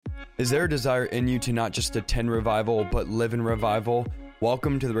Is there a desire in you to not just attend revival, but live in revival?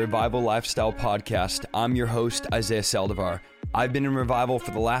 Welcome to the Revival Lifestyle Podcast. I'm your host, Isaiah Saldivar. I've been in revival for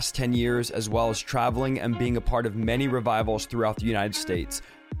the last 10 years, as well as traveling and being a part of many revivals throughout the United States.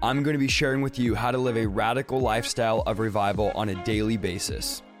 I'm going to be sharing with you how to live a radical lifestyle of revival on a daily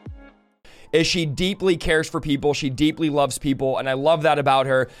basis. She deeply cares for people. She deeply loves people, and I love that about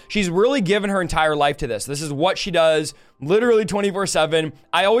her. She's really given her entire life to this. This is what she does, literally 24/7.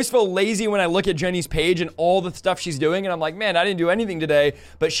 I always feel lazy when I look at Jenny's page and all the stuff she's doing, and I'm like, man, I didn't do anything today.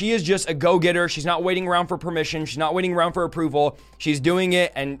 But she is just a go-getter. She's not waiting around for permission. She's not waiting around for approval. She's doing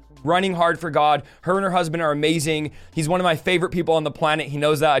it and running hard for God. Her and her husband are amazing. He's one of my favorite people on the planet. He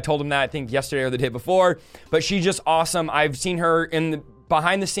knows that. I told him that, I think, yesterday or the day before. But she's just awesome. I've seen her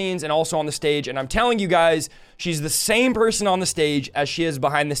behind the scenes and also on the stage. And I'm telling you guys, she's the same person on the stage as she is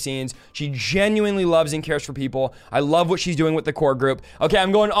behind the scenes. She genuinely loves and cares for people. I love what she's doing with the core group. Okay,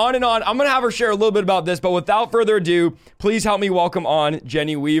 I'm going on and on. I'm going to have her share a little bit about this, but without further ado, please help me welcome on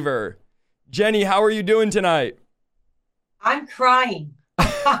Jenny Weaver. Jenny, how are you doing tonight? I'm crying.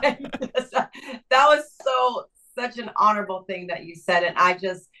 That was such an honorable thing that you said. And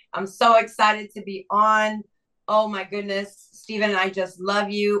I'm so excited to be on. Oh my goodness. Stephen and I just love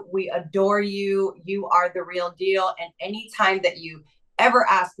you. We adore you. You are the real deal. And anytime that you ever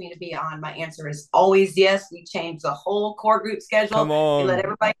ask me to be on, my answer is always yes. We changed the whole core group schedule. Come on. We let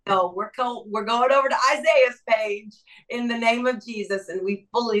everybody know we're going over to Isaiah's page in the name of Jesus. And we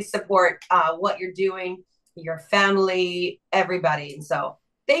fully support what you're doing, your family, everybody. And so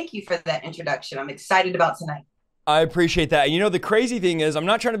thank you for that introduction. I'm excited about tonight. I appreciate that. You know, the crazy thing is, I'm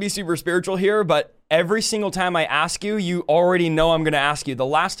not trying to be super spiritual here, but every single time I ask you, you already know I'm going to ask you. The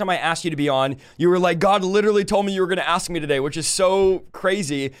last time I asked you to be on, you were like, God literally told me you were going to ask me today, which is so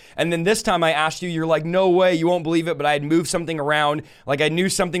crazy. And then this time I asked you, you're like, no way, you won't believe it, but I had moved something around. Like I knew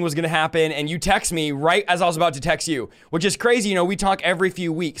something was going to happen. And you text me right as I was about to text you, which is crazy. You know, we talk every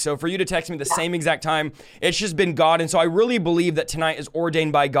few weeks. So for you to text me the same exact time, it's just been God. And so I really believe that tonight is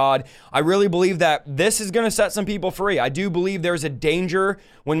ordained by God. I really believe that this is going to set some people free. I do believe there's a danger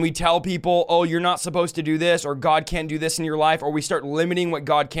when we tell people, oh, you're not supposed to do this, or God can't do this in your life, or we start limiting what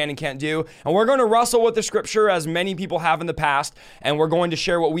God can and can't do. And we're going to wrestle with the scripture as many people have in the past, and we're going to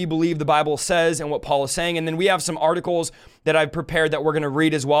share what we believe the Bible says and what Paul is saying. And then we have some articles that I've prepared that we're going to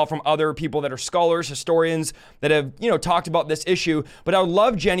read as well from other people that are scholars, historians that have, talked about this issue. But I would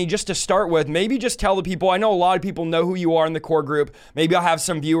love, Jenny, just to start with, maybe just tell the people, I know a lot of people know who you are in the core group. Maybe I'll have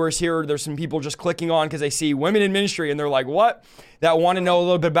some viewers here. There's some people just clicking on because they see women in ministry and they're like, what? That want to know a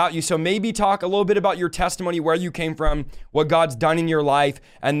little bit about you. So maybe talk a little bit about your testimony, where you came from, what God's done in your life,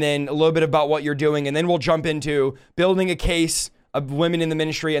 and then a little bit about what you're doing. And then we'll jump into building a case of women in the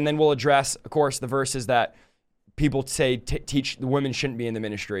ministry. And then we'll address, of course, the verses that people say teach the women shouldn't be in the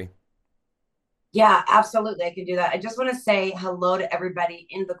ministry. Yeah, absolutely. I can do that. I just want to say hello to everybody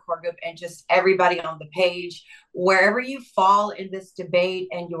in the core group and just everybody on the page, wherever you fall in this debate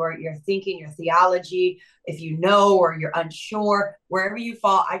and your thinking, your theology, if you know or you're unsure, wherever you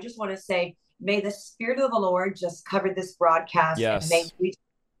fall, I just want to say, may the Spirit of the Lord just cover this broadcast. Yes. And may we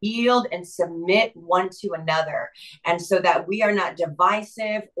yield and submit one to another. And so that we are not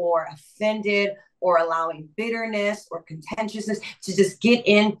divisive or offended or allowing bitterness or contentiousness to just get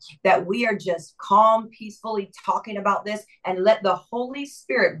in, that we are just calm, peacefully talking about this, and let the Holy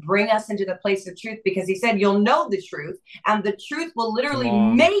Spirit bring us into the place of truth, because he said, you'll know the truth and the truth will literally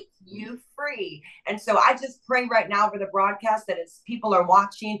make you free. And so I just pray right now for the broadcast that as people are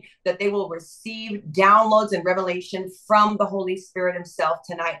watching, that they will receive downloads and revelation from the Holy Spirit himself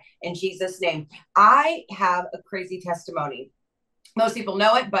tonight in Jesus' name. I have a crazy testimony. Most people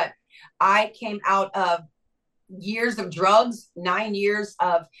know it, but I came out of years of drugs, 9 years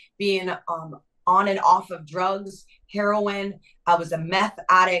of being on and off of drugs, heroin. I was a meth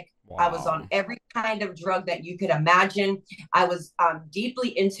addict. Wow. I was on every kind of drug that you could imagine. I was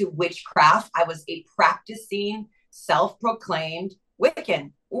deeply into witchcraft. I was a practicing, self-proclaimed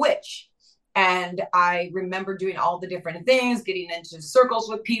Wiccan witch. And I remember doing all the different things, getting into circles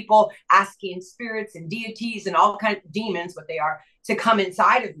with people, asking spirits and deities and all kinds of demons, what they are, to come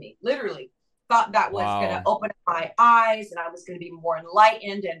inside of me. Literally thought that was going to open up my eyes and I was going to be more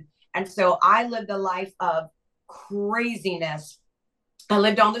enlightened. And so I lived a life of craziness. I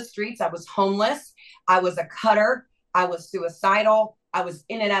lived on the streets. I was homeless. I was a cutter. I was suicidal. I was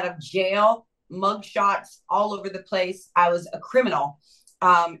in and out of jail, mugshots all over the place. I was a criminal.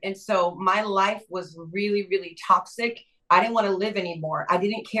 And so my life was really, really toxic. I didn't want to live anymore. I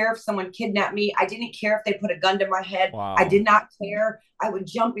didn't care if someone kidnapped me. I didn't care if they put a gun to my head. Wow. I did not care. I would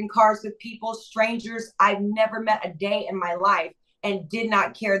jump in cars with people, strangers. I've never met a day in my life and did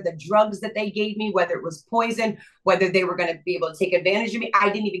not care the drugs that they gave me, whether it was poison, whether they were going to be able to take advantage of me. I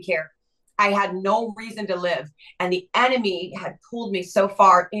didn't even care. I had no reason to live. And the enemy had pulled me so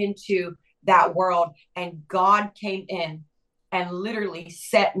far into that world. And God came in and literally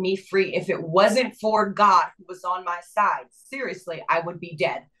set me free. If it wasn't for God who was on my side, seriously, I would be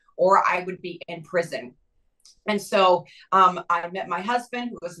dead or I would be in prison. And so I met my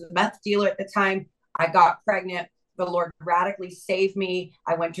husband, who was a meth dealer at the time. I got pregnant. The Lord radically saved me.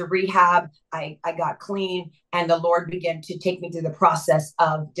 I went to rehab. I got clean, and the Lord began to take me through the process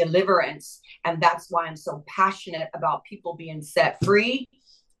of deliverance. And that's why I'm so passionate about people being set free,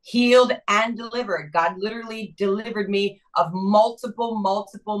 healed, and delivered. God literally delivered me of multiple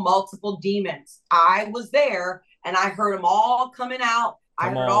demons. I was there and I heard them all coming out. I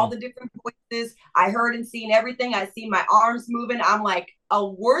heard all the different voices. I heard and seen everything. I seen my arms moving. I'm like a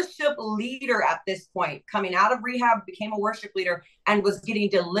worship leader at this point, coming out of rehab, became a worship leader and was getting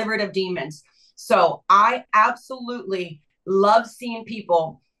delivered of demons. So I absolutely love seeing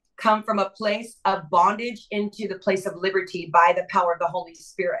people come from a place of bondage into the place of liberty by the power of the Holy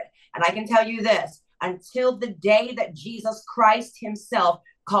Spirit. And I can tell you this, until the day that Jesus Christ himself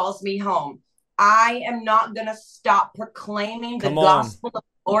calls me home, I am not going to stop proclaiming the gospel of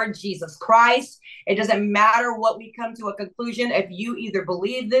Lord Jesus Christ. It doesn't matter what we come to a conclusion. If you either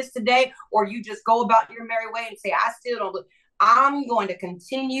believe this today or you just go about your merry way and say, I still don't believe, I'm going to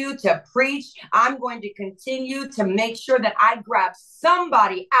continue to preach. I'm going to continue to make sure that I grab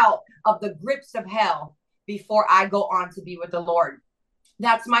somebody out of the grips of hell before I go on to be with the Lord.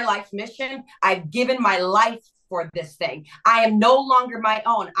 That's my life mission. I've given my life for this thing. I am no longer my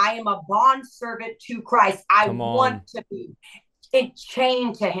own. I am a bond servant to Christ. I want to be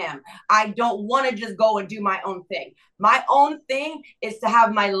chained to him. I don't want to just go and do my own thing. My own thing is to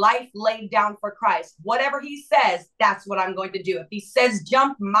have my life laid down for Christ. Whatever he says, that's what I'm going to do. If he says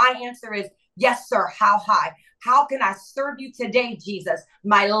jump, my answer is yes, sir. How high? How can I serve you today, Jesus?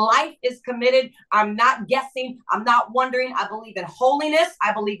 My life is committed. I'm not guessing. I'm not wondering. I believe in holiness.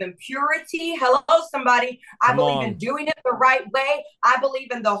 I believe in purity. Hello, somebody. I believe in doing it the right way. I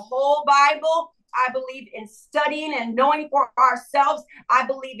believe in the whole Bible. I believe in studying and knowing for ourselves. I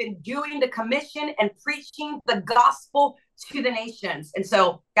believe in doing the commission and preaching the gospel to the nations. And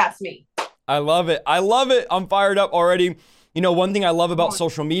so that's me. I love it. I love it. I'm fired up already. You know, one thing I love about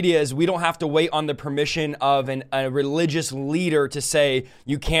social media is we don't have to wait on the permission of a religious leader to say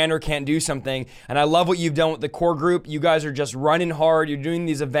you can or can't do something. And I love what you've done with the core group. You guys are just running hard. You're doing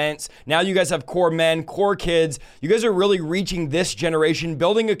these events. Now you guys have core men, core kids. You guys are really reaching this generation,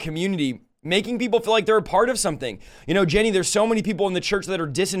 building a community, making people feel like they're a part of something. You know, Jenny, there's so many people in the church that are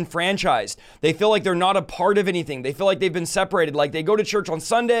disenfranchised. They feel like they're not a part of anything. They feel like they've been separated. Like they go to church on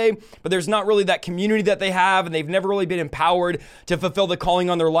Sunday, but there's not really that community that they have, and they've never really been empowered to fulfill the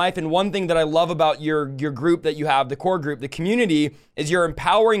calling on their life. And one thing that I love about your group that you have, the core group, the community, is you're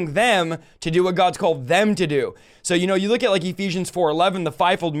empowering them to do what God's called them to do. So, you know, you look at like Ephesians 4:11, the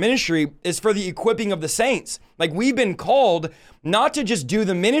fivefold ministry is for the equipping of the saints. Like we've been called not to just do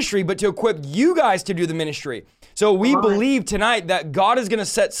the ministry, but to equip you guys to do the ministry. So we believe tonight that God is going to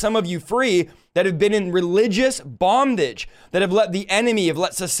set some of you free that have been in religious bondage, that have let the enemy, have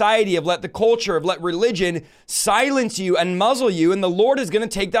let society, have let the culture, have let religion silence you and muzzle you. And the Lord is going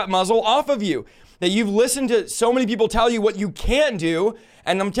to take that muzzle off of you. That you've listened to so many people tell you what you can't do.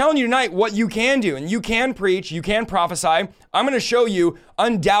 And I'm telling you tonight what you can do. And you can preach, you can prophesy. I'm going to show you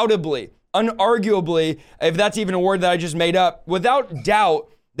undoubtedly, unarguably, if that's even a word that I just made up, without doubt,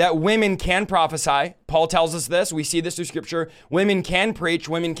 that women can prophesy. Paul tells us this. We see this through scripture. Women can preach.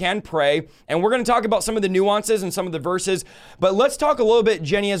 Women can pray. And we're going to talk about some of the nuances and some of the verses. But let's talk a little bit,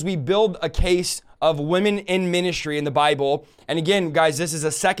 Jenny, as we build a case of women in ministry in the Bible. And again, guys, this is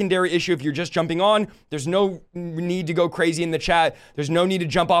a secondary issue. If you're just jumping on, there's no need to go crazy in the chat. There's no need to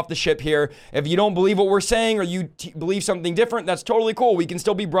jump off the ship here. If you don't believe what we're saying or you believe something different, that's totally cool. We can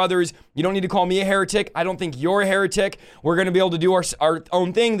still be brothers. You don't need to call me a heretic. I don't think you're a heretic. We're going to be able to do our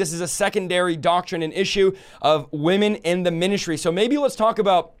own thing. This is a secondary doctrine and issue of women in the ministry. So maybe let's talk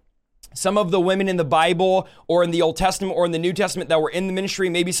about some of the women in the Bible or in the Old Testament or in the New Testament that were in the ministry,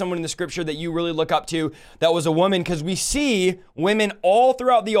 maybe someone in the scripture that you really look up to that was a woman, because we see women all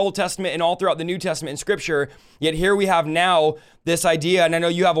throughout the Old Testament and all throughout the New Testament in scripture. Yet here we have now this idea, and I know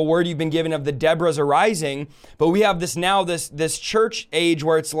you have a word you've been given of the Deborahs arising, but we have this now, this church age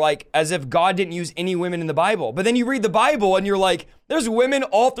where it's like as if God didn't use any women in the Bible. But then you read the Bible and you're like, There's women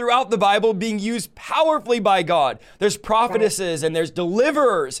all throughout the Bible being used powerfully by God. There's prophetesses and there's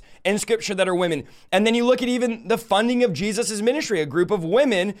deliverers in scripture that are women. And then you look at even the funding of Jesus' ministry. A group of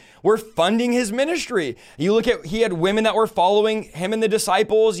women were funding his ministry. You look at, he had women that were following him and the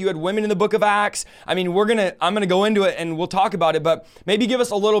disciples. You had women in the book of Acts. I mean, I'm going to go into it and we'll talk about it, but maybe give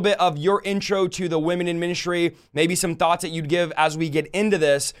us a little bit of your intro to the women in ministry, maybe some thoughts that you'd give as we get into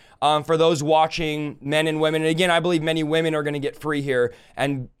this for those watching, men and women. And again, I believe many women are going to get free here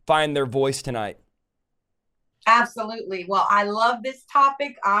and find their voice tonight. Absolutely. Well, I love this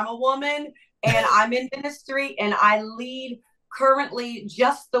topic. I'm a woman and I'm in ministry and I lead currently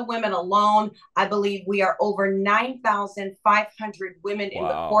just the women alone. I believe we are over 9,500 women in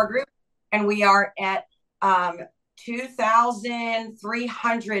the core group, and we are at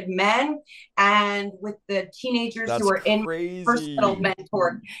 2,300 men, and with the teenagers who are in personal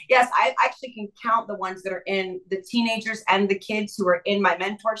mentor. Yes, I actually can count the ones that are in the teenagers and the kids who are in my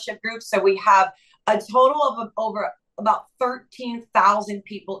mentorship group. So we have a total of over about 13,000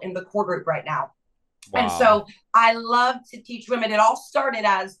 people in the core group right now. Wow. And so I love to teach women. It all started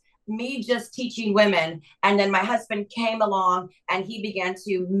as me just teaching women. And then my husband came along and he began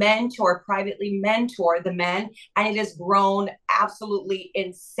to privately mentor the men. And it has grown absolutely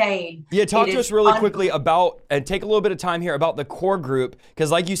insane. Yeah, talk to us really quickly about, and take a little bit of time here about the core group.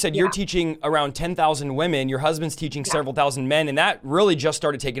 Because like you said, you're teaching around 10,000 women. Your husband's teaching several thousand men. And that really just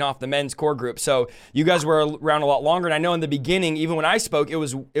started taking off, the men's core group. So you guys were around a lot longer. And I know in the beginning, even when I spoke, it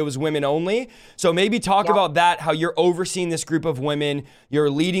was women only. So maybe talk about that, how you're overseeing this group of women. You're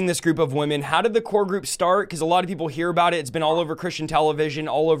leading this group of women. How did the core group start? Because a lot of people hear about it. It's been all over Christian television,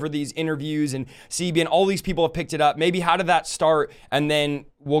 all over these interviews and CBN. All these people have picked it up. Maybe how did that start? And then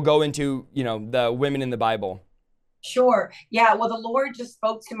we'll go into, the women in the Bible. Sure. Yeah. Well, the Lord just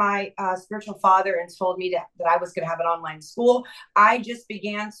spoke to my spiritual father and told me that I was going to have an online school. I just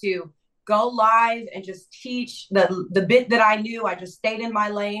began to go live and just teach the bit that I knew. I just stayed in my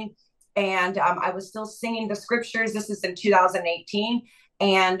lane, and I was still singing the scriptures. This is in 2018.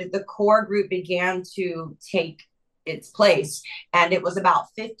 And the core group began to take its place. And it was about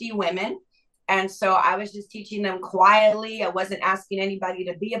 50 women. And so I was just teaching them quietly. I wasn't asking anybody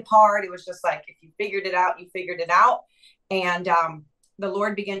to be a part. It was just like, if you figured it out, you figured it out. And the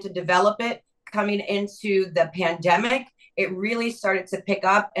Lord began to develop it. Coming into the pandemic, it really started to pick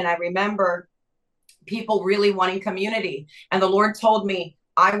up. And I remember people really wanting community. And the Lord told me,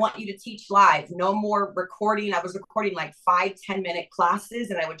 I want you to teach live, no more recording. I was recording like 5-10-minute classes,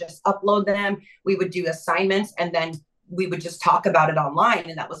 and I would just upload them. We would do assignments, and then we would just talk about it online.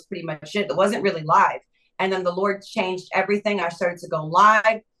 And that was pretty much it. It wasn't really live. And then the Lord changed everything. I started to go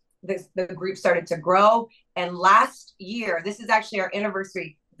live. The group started to grow. And last year, this is actually our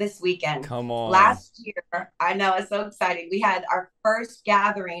anniversary this weekend. Come on. Last year, I know, it's so exciting. We had our first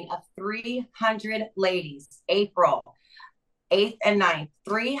gathering of 300 ladies, April 8th and 9th,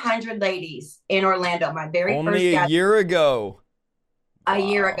 300 ladies in Orlando. My very first Only a year ago. A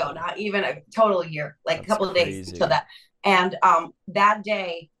year ago, not even a total year, like a couple of days until that. And that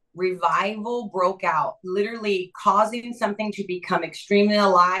day, revival broke out, literally causing something to become extremely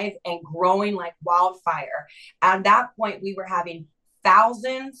alive and growing like wildfire. At that point, we were having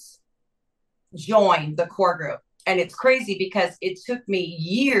thousands join the core group. And it's crazy because it took me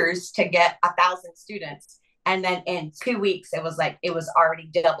years to get 1,000 students. And then in 2 weeks, it was already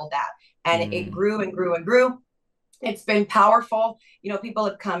double that. And it grew and grew and grew. It's been powerful. People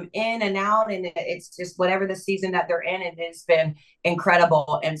have come in and out, and it's just whatever the season that they're in, it has been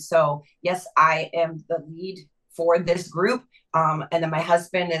incredible. And so, yes, I am the lead for this group. And then my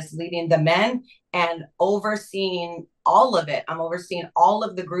husband is leading the men and overseeing all of it. I'm overseeing all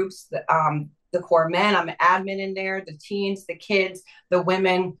of the groups, the core men. I'm an admin in there, the teens, the kids, the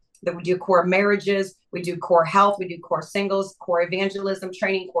women. That we do core marriages, we do core health, we do core singles, core evangelism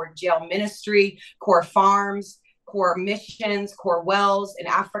training, core jail ministry, core farms, core missions, core wells in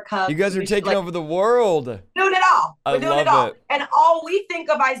Africa. You guys are taking over the world. Doing it all. We're doing it all. And all we think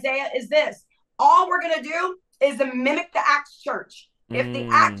of, Isaiah, is this. All we're going to do is to mimic the Acts church. If the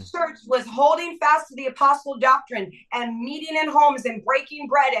Acts church was holding fast to the apostle doctrine and meeting in homes and breaking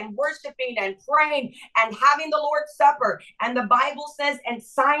bread and worshiping and praying and having the Lord's Supper, and the Bible says, and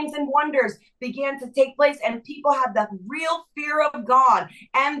signs and wonders began to take place, and people had the real fear of God,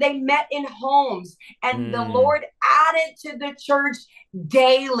 and they met in homes, and the Lord added to the church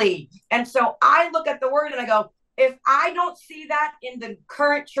daily. And so I look at the word and I go, if I don't see that in the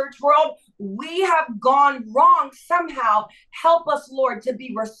current church world, we have gone wrong somehow. Help us, Lord, to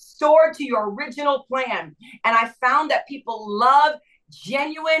be restored to your original plan. And I found that people love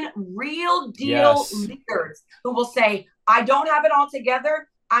genuine, real deal Yes. leaders who will say, I don't have it all together.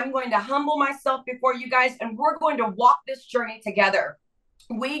 I'm going to humble myself before you guys, and we're going to walk this journey together.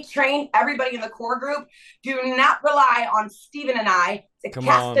 We train everybody in the core group. Do not rely on Stephen and I to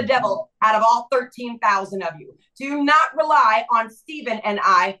cast the devil out of all 13,000 of you. Do not rely on Stephen and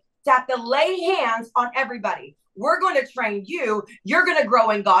I to have to lay hands on everybody. We're going to train you. You're going to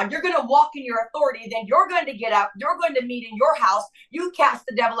grow in God. You're going to walk in your authority. Then you're going to get up. You're going to meet in your house. You cast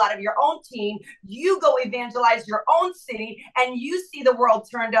the devil out of your own team. You go evangelize your own city, and you see the world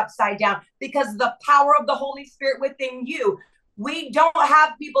turned upside down because of the power of the Holy Spirit within you. We don't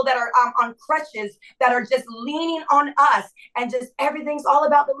have people that are on crutches that are just leaning on us and just everything's all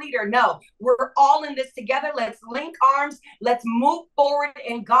about the leader. No, we're all in this together. Let's link arms. Let's move forward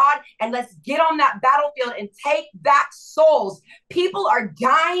in God, and let's get on that battlefield and take back souls. People are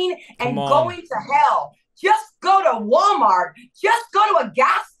dying and going to hell. Just go to Walmart, just go to a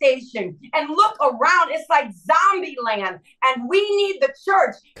gas station and look around. It's like zombie land. And we need the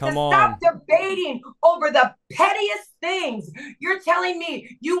church to stop debating over the pettiest things. You're telling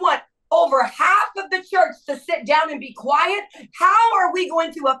me you want over half of the church to sit down and be quiet? How are we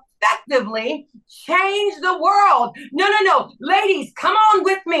going to effectively change the world? No. Ladies, come on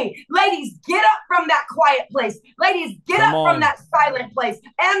with me. Ladies, get up from that quiet place. Ladies, get up from that silent place.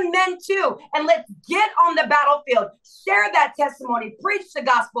 And men too. And let's get on the battlefield. Share that testimony. Preach the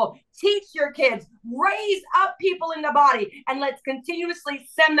gospel. Teach your kids. Raise up people in the body. And let's continuously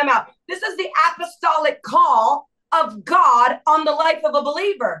send them out. This is the apostolic call of God on the life of a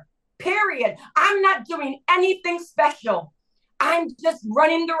believer. Period. I'm not doing anything special. I'm just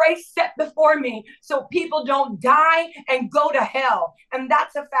running the race set before me so people don't die and go to hell. And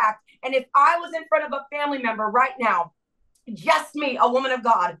that's a fact. And if I was in front of a family member right now, just me, a woman of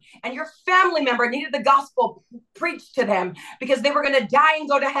God, and your family member needed the gospel preached to them because they were going to die and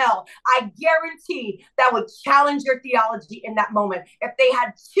go to hell, I guarantee that would challenge your theology in that moment. If they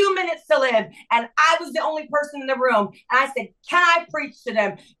had 2 minutes to live and I was the only person in the room and I said, can I preach to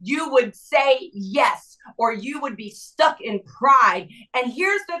them? You would say yes, or you would be stuck in pride. And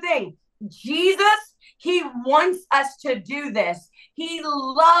here's the thing, Jesus, he wants us to do this. He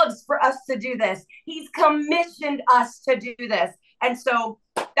loves for us to do this. He's commissioned us to do this. And so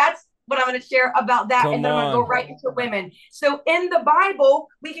that's what I'm going to share about that. And then I'm going to go right into women. So in the Bible,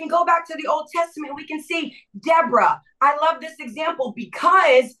 we can go back to the Old Testament. We can see Deborah. I love this example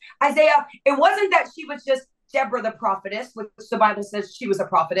because Isaiah, it wasn't that she was just Deborah the prophetess, which the Bible says she was a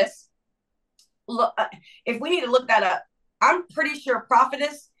prophetess. Look, if we need to look that up, I'm pretty sure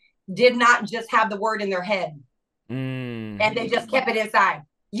prophetess did not just have the word in their head. And they just kept it inside.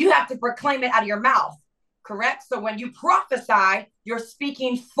 You have to proclaim it out of your mouth, correct? So when you prophesy, you're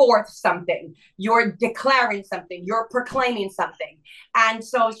speaking forth something. You're declaring something. You're proclaiming something. And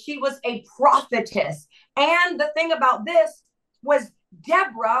so she was a prophetess. And the thing about this was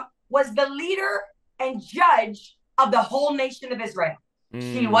Deborah was the leader and judge of the whole nation of Israel.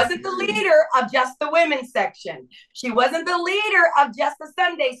 She wasn't the leader of just the women's section. She wasn't the leader of just the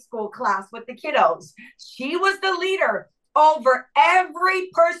Sunday school class with the kiddos. She was the leader over every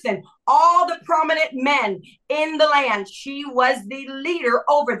person, all the prominent men in the land. She was the leader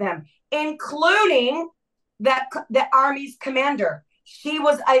over them, including the army's commander. She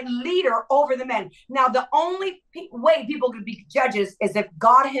was a leader over the men. Now, the only way people could be judges is if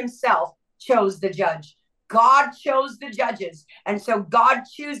God himself chose the judge. God chose the judges. And so God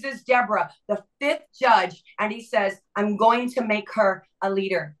chooses Deborah, the 5th judge, and he says, I'm going to make her a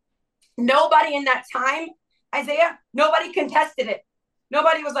leader. Nobody in that time, Isaiah, nobody contested it.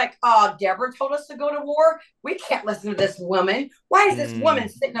 Nobody was like, oh, Deborah told us to go to war. We can't listen to this woman. Why is this woman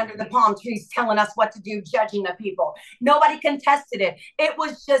sitting under the palm trees telling us what to do, judging the people? Nobody contested it. It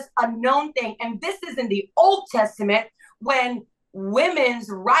was just a known thing. And this is in the Old Testament when women's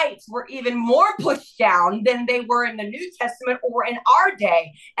rights were even more pushed down than they were in the New Testament or in our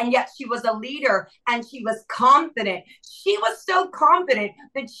day. And yet she was a leader and she was confident. She was so confident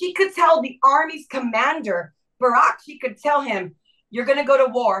that she could tell the army's commander, Barak, she could tell him, you're going to go to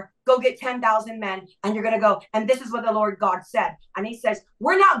war, go get 10,000 men, and you're going to go. And this is what the Lord God said. And he says,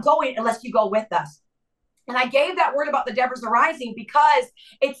 we're not going unless you go with us. And I gave that word about the Deborah's arising because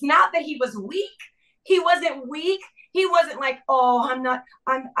it's not that he was weak. He wasn't weak. He wasn't like, oh, I'm not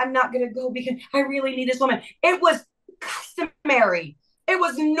going to go because I really need this woman. It was customary. It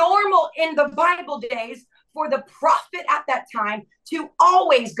was normal in the Bible days for the prophet at that time to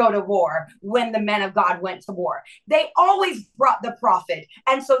always go to war when the men of God went to war. They always brought the prophet.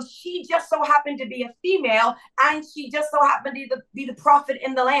 And so she just so happened to be a female, and she just so happened to be the prophet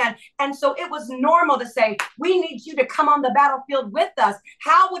in the land. And so it was normal to say, we need you to come on the battlefield with us.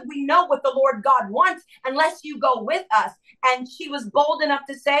 How would we know what the Lord God wants unless you go with us? And she was bold enough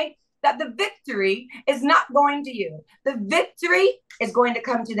to say that the victory is not going to you. The victory is going to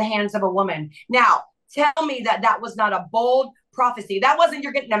come to the hands of a woman. Now, tell me that that was not a bold prophecy. That wasn't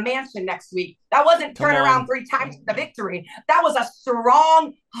you're getting a mansion next week. That wasn't turn around 3 times the victory. That was a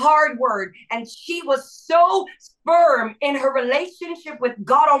strong, hard word. And she was so firm in her relationship with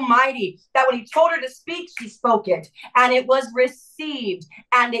God Almighty that when he told her to speak, she spoke it. And it was received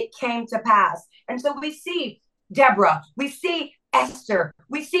and it came to pass. And so we see Deborah, we see Esther,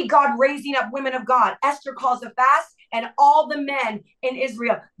 we see God raising up women of God. Esther calls a fast, and all the men in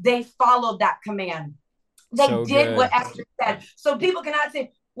Israel, they followed that command. They did what Esther said. So people cannot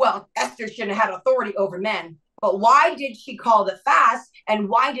say, well, Esther shouldn't have had authority over men. But why did she call the fast? And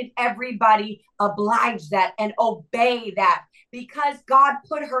why did everybody oblige that and obey that? Because God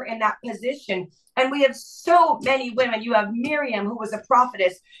put her in that position. And we have so many women. You have Miriam, who was a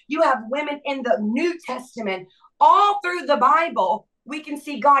prophetess. You have women in the New Testament. All through the Bible, we can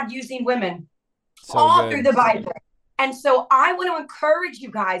see God using women. Through the Bible. And so I want to encourage you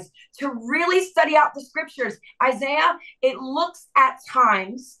guys to really study out the scriptures. Isaiah, it looks at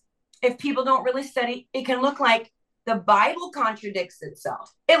times, if people don't really study, it can look like the Bible contradicts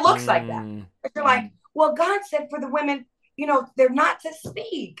itself. It looks like that. They're like, well, God said for the women, you know, they're not to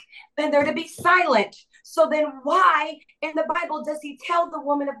speak, then they're to be silent. So then why in the Bible does he tell the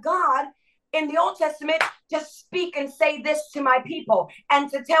woman of God in the Old Testament to speak and say this to my people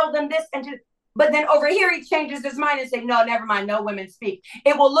and to tell them this and to... But then over here, he changes his mind and say, no, never mind. No women speak.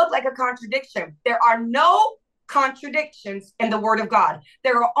 It will look like a contradiction. There are no contradictions in the word of God.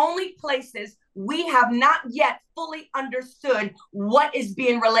 There are only places we have not yet fully understood what is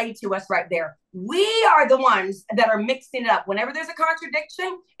being relayed to us right there. We are the ones that are mixing it up. Whenever there's a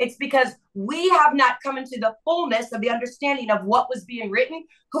contradiction, it's because we have not come into the fullness of the understanding of what was being written,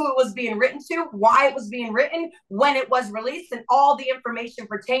 who it was being written to, why it was being written, when it was released, and all the information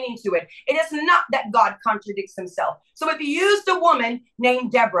pertaining to it. It is not that God contradicts himself. So if he used a woman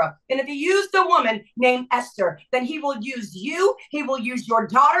named Deborah, and if he used a woman named Esther, then he will use you, he will use your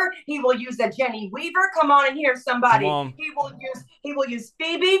daughter, he will use a Jenny Weaver. Come on and hear somebody. He will use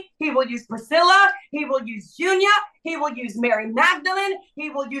Phoebe, he will use Priscilla, he will use Junia, he will use Mary Magdalene, he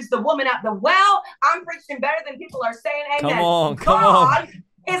will use the woman at the well. I'm preaching better than people are saying amen. Come on.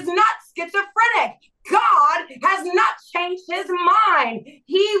 Is not schizophrenic. God has not changed his mind.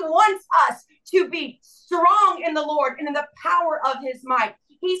 He wants us to be strong in the Lord and in the power of his might.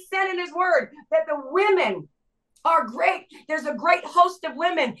 He said in his word that the women are great. There's a great host of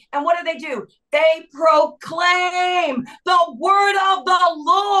women. And what do? They proclaim the word of the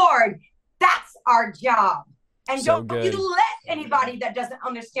Lord. That's our job. And don't you let anybody that doesn't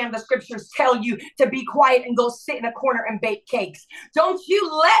understand the scriptures tell you to be quiet and go sit in a corner and bake cakes. Don't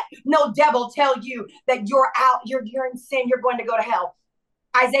you let no devil tell you that you're in sin, you're going to go to hell.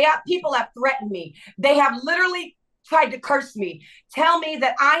 Isaiah, people have threatened me. They have literally tried to curse me, tell me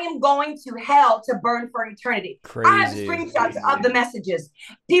that I am going to hell to burn for eternity. Crazy. I have screenshots of the messages.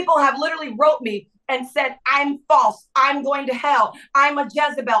 People have literally wrote me and said, I'm false. I'm going to hell. I'm a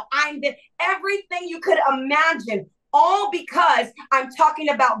Jezebel. Everything you could imagine, all because I'm talking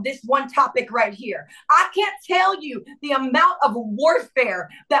about this one topic right here. I can't tell you the amount of warfare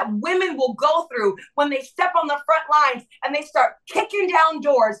that women will go through when they step on the front lines and they start kicking down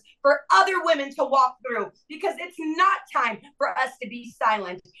doors for other women to walk through, because it's not time for us to be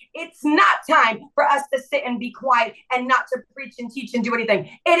silent. It's not time for us to sit and be quiet and not to preach and teach and do anything.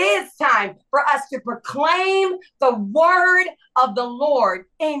 It is time for us to proclaim the word of the Lord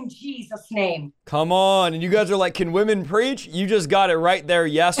in Jesus' name. Come on. And you guys are like, can women preach? You just got it right there.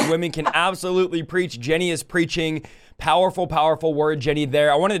 Yes, women can absolutely preach. Jenny is preaching. Powerful, powerful word, Jenny,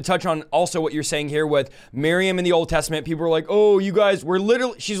 there. I wanted to touch on also what you're saying here with Miriam in the Old Testament. People are like, oh, you guys,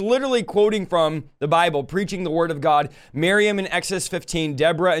 she's literally quoting from the Bible, preaching the word of God. Miriam in Exodus 15,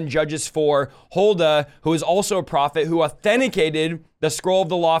 Deborah in Judges 4, Huldah, who is also a prophet, who authenticated the scroll of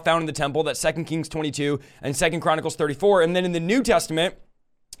the law found in the temple, that's 2 Kings 22 and 2 Chronicles 34. And then in the New Testament,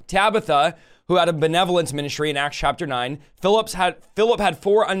 Tabitha, who had a benevolence ministry in Acts chapter 9. Philip had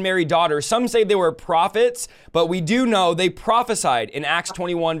 4 unmarried daughters. Some say they were prophets, but we do know they prophesied in Acts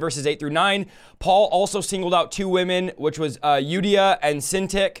 21, verses 8 through 9. Paul also singled out 2 women, which was Euodia and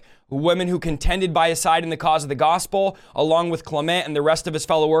Syntyche, women who contended by his side in the cause of the gospel, along with Clement and the rest of his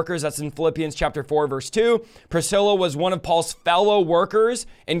fellow workers. That's in Philippians chapter 4, verse 2. Priscilla was one of Paul's fellow workers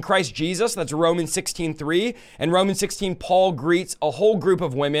in Christ Jesus. That's Romans 16:3. And Romans 16, Paul greets a whole group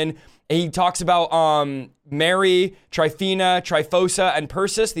of women. He talks about Mary, Tryphena, Tryphosa, and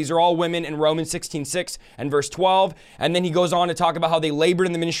Persis. These are all women in Romans 16:6 and verse 12. And then he goes on to talk about how they labored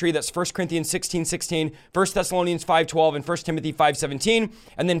in the ministry. That's 1 Corinthians 16:16, 1 Thessalonians 5:12, and 1 Timothy 5:17.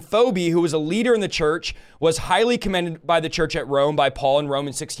 And then Phoebe, who was a leader in the church, was highly commended by the church at Rome by Paul in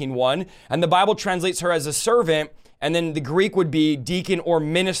Romans 16:1. And the Bible translates her as a servant. And then the Greek would be deacon or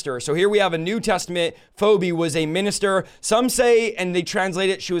minister. So here we have a New Testament. Phoebe was a minister. Some say, and they translate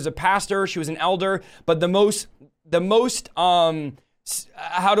it, she was a pastor, she was an elder. But the most,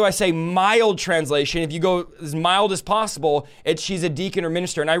 how do I say, mild translation, if you go as mild as possible, she's a deacon or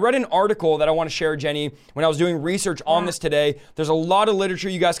minister. And I read an article that I want to share, Jenny, when I was doing research on this today. There's a lot of literature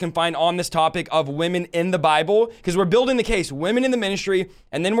you guys can find on this topic of women in the Bible, because we're building the case, women in the ministry.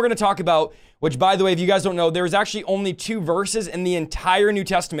 And then we're going to talk about, which, by the way, if you guys don't know, there's actually only 2 verses in the entire New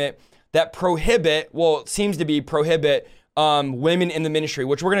Testament that prohibit, well, it seems to be prohibit women in the ministry,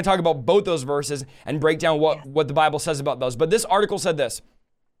 which we're going to talk about both those verses and break down what the Bible says about those. But this article said this: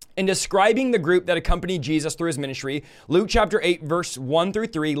 in describing the group that accompanied Jesus through his ministry, Luke chapter 8, verse 1 through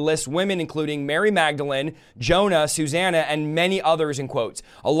 3 lists women including Mary Magdalene, Jonah, Susanna, and many others in quotes,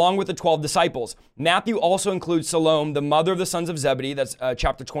 along with the 12 disciples. Matthew also includes Salome, the mother of the sons of Zebedee, that's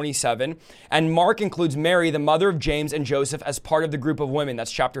chapter 27. And Mark includes Mary, the mother of James and Joseph, as part of the group of women.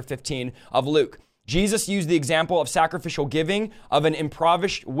 That's chapter 15 of Luke. Jesus used the example of sacrificial giving of an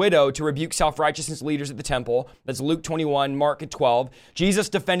impoverished widow to rebuke self-righteousness leaders at the temple. That's Luke 21, Mark 12. Jesus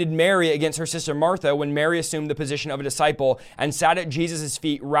defended Mary against her sister Martha when Mary assumed the position of a disciple and sat at Jesus'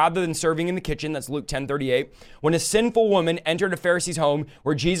 feet rather than serving in the kitchen. That's Luke 10:38. When a sinful woman entered a Pharisee's home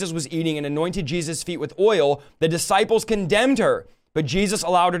where Jesus was eating and anointed Jesus' feet with oil, the disciples condemned her. But Jesus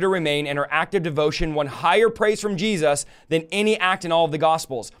allowed her to remain, and her act of devotion won higher praise from Jesus than any act in all of the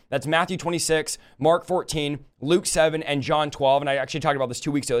Gospels. That's Matthew 26, Mark 14, Luke 7, and John 12. And I actually talked about this 2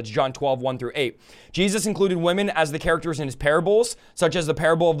 weeks ago. It's John 12, 1 through 8. Jesus included women as the characters in his parables, such as the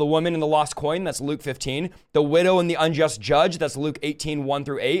parable of the woman and the lost coin. That's Luke 15. The widow and the unjust judge. That's Luke 18, 1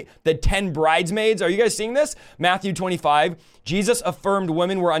 through 8. The 10 bridesmaids. Are you guys seeing this? Matthew 25. Jesus affirmed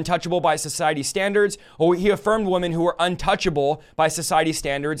women were untouchable by society standards, or he affirmed women who were untouchable by society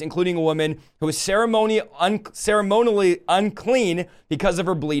standards, including a woman who was ceremonially unclean because of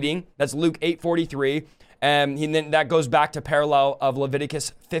her bleeding. That's Luke 8:43. And then that goes back to parallel of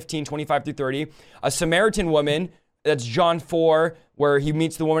Leviticus 15, 25 through 30. A Samaritan woman, that's John 4, where he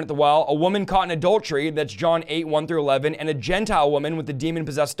meets the woman at the well. A woman caught in adultery, that's John 8, 1 through 11. And a Gentile woman with the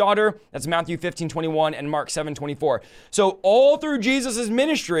demon-possessed daughter, that's Matthew 15, 21 and Mark 7, 24. So all through Jesus'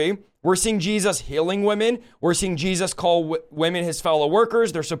 ministry, we're seeing Jesus healing women. We're seeing Jesus call women his fellow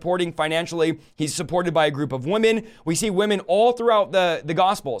workers. They're supporting financially. He's supported by a group of women. We see women all throughout the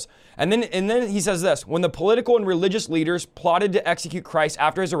Gospels. And then he says this: when the political and religious leaders plotted to execute Christ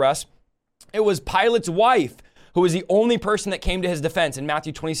after his arrest, it was Pilate's wife who was the only person that came to his defense in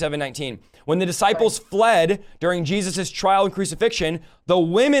Matthew 27:19. When the disciples fled during Jesus' trial and crucifixion, the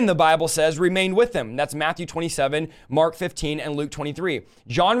women, the Bible says, remained with him. That's Matthew 27, Mark 15, and Luke 23.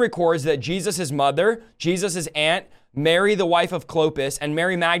 John records that Jesus' mother, Jesus' aunt, Mary, the wife of Clopas, and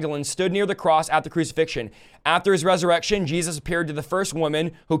Mary Magdalene stood near the cross at the crucifixion. After his resurrection, Jesus appeared to the first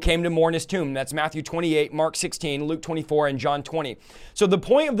woman who came to mourn his tomb. That's Matthew 28, Mark 16, Luke 24, and John 20. So the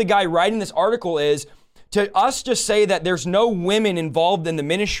point of the guy writing this article is, to us just say that there's no women involved in the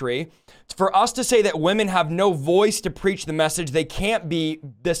ministry, for us to say that women have no voice to preach the message, they can't be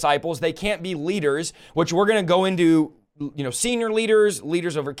disciples, they can't be leaders, which we're going to go into, senior leaders,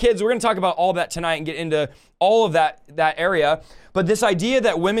 leaders over kids. We're going to talk about all that tonight and get into all of that area. But this idea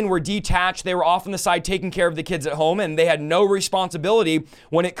that women were detached, they were off on the side taking care of the kids at home, and they had no responsibility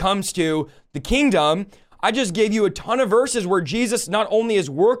when it comes to the kingdom. I just gave you a ton of verses where Jesus not only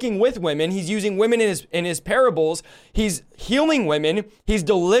is working with women, he's using women in his parables, he's healing women, he's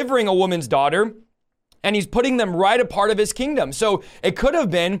delivering a woman's daughter, and he's putting them right a part of his kingdom. So it could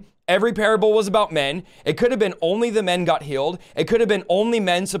have been every parable was about men. It could have been only the men got healed. It could have been only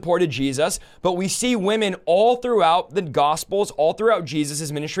men supported Jesus. But we see women all throughout the Gospels, all throughout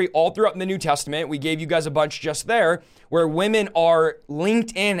Jesus' ministry, all throughout the New Testament. We gave you guys a bunch just there where women are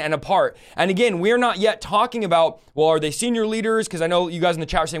linked in and a part. And again, we're not yet talking about, well, are they senior leaders? Because I know you guys in the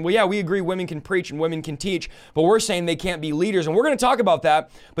chat are saying, well, yeah, we agree women can preach and women can teach, but we're saying they can't be leaders. And we're going to talk about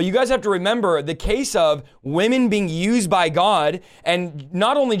that. But you guys have to remember the case of women being used by God, and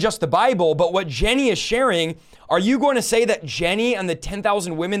not only just the Bible, but what Jenny is sharing Are you going to say that Jenny and the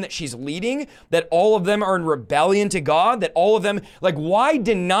 10,000 women that she's leading, that all of them are in rebellion to God, that all of them, like, why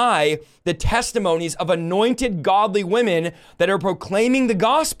deny the testimonies of anointed godly women that are proclaiming the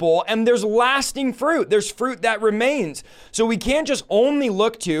gospel, and there's lasting fruit. There's fruit that remains. So we can't just only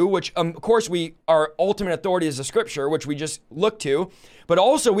look to, which of course our ultimate authority is the scripture, which we just look to, but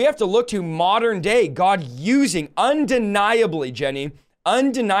also we have to look to modern day God using undeniably, Jenny,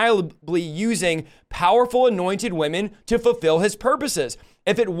 undeniably using powerful anointed women to fulfill his purposes.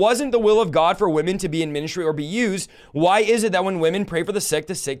 If it wasn't the will of God for women to be in ministry or be used, why is it that when women pray for the sick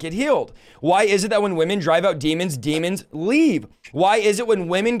get healed? Why is it that when women drive out demons, demons leave? Why is it when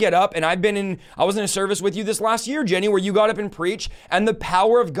women get up, and I was in a service with you this last year, Jenny, where you got up and preached, and the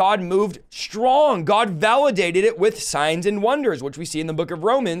power of God moved strong. God validated it with signs and wonders, which we see in the book of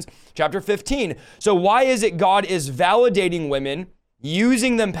Romans, chapter 15. So why is it God is validating women,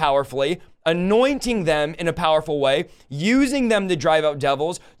 using them powerfully, anointing them in a powerful way, using them to drive out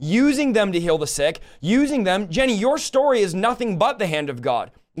devils, using them to heal the sick, using them? Jenny, your story is nothing but the hand of God.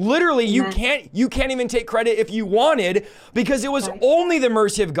 Literally, you can't even take credit if you wanted, because it was only the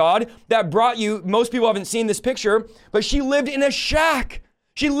mercy of God that brought you. Most people haven't seen this picture, but she lived in a shack.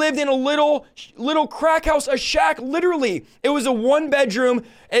 She lived in a little crack house, a shack, literally. It was a 1-bedroom.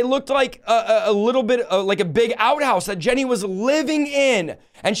 It looked like a little bit like a big outhouse that Jenny was living in.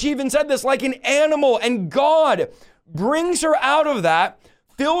 And she even said this, like an animal. And God brings her out of that,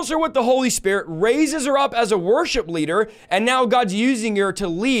 fills her with the Holy Spirit, raises her up as a worship leader. And now God's using her to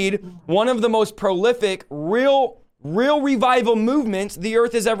lead one of the most prolific, real revival movements the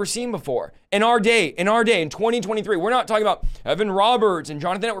earth has ever seen before. In our day, in 2023, we're not talking about Evan Roberts and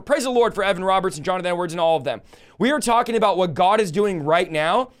Jonathan Edwards. Praise the Lord for Evan Roberts and Jonathan Edwards and all of them. We are talking about what God is doing right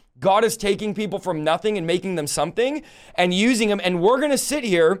now. God is taking people from nothing and making them something and using them. And we're going to sit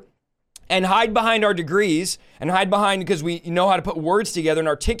here and hide behind our degrees and hide behind, because we know how to put words together and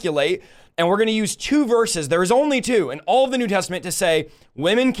articulate. And we're going to use 2 verses. There is only 2 in all of the New Testament to say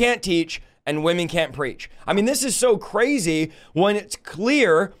women can't teach and women can't preach. I mean, this is so crazy when it's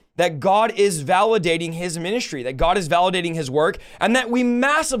clear that God is validating his ministry, that God is validating his work, and that we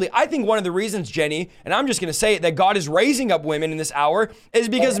massively, I think one of the reasons, Jenny, and I'm just going to say it, that God is raising up women in this hour is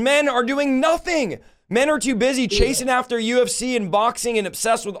because men are doing nothing. Men are too busy chasing after UFC and boxing and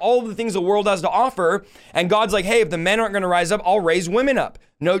obsessed with all of the things the world has to offer. And God's like, hey, if the men aren't going to rise up, I'll raise women up.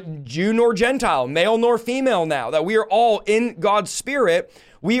 No Jew nor Gentile, male nor female now, that we are all in God's spirit.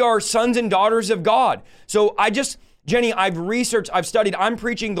 We are sons and daughters of God. So Jenny, I've researched, I've studied, I'm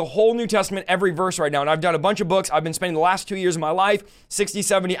preaching the whole New Testament, every verse right now. And I've done a bunch of books. I've been spending the last 2 years of my life, 60,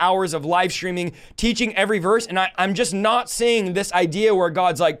 70 hours of live streaming, teaching every verse. And I'm just not seeing this idea where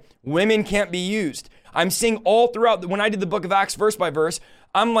God's like, women can't be used. I'm seeing all throughout, when I did the book of Acts verse by verse,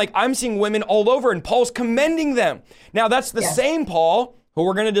 I'm seeing women all over, and Paul's commending them. Now that's the same Paul, who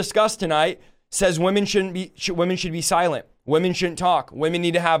we're going to discuss tonight, says women should be silent. Women shouldn't talk. Women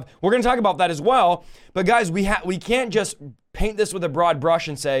need to have, we're going to talk about that as well. But guys, we can't just paint this with a broad brush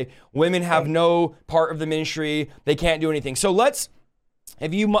and say women have no part of the ministry. They can't do anything. So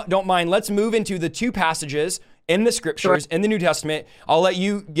if you don't mind, let's move into the 2 passages in the scriptures, in the New Testament. I'll let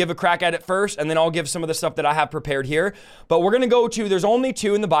you give a crack at it first, and then I'll give some of the stuff that I have prepared here. But we're going to go to, there's only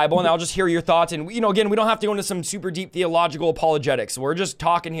 2 in the Bible, and I'll just hear your thoughts. And, again, we don't have to go into some super deep theological apologetics. We're just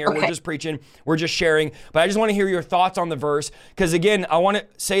talking here. We're just preaching. We're just sharing. But I just want to hear your thoughts on the verse, because, again, I want to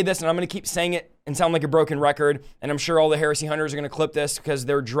say this, and I'm going to keep saying it and sound like a broken record. And I'm sure all the heresy hunters are going to clip this because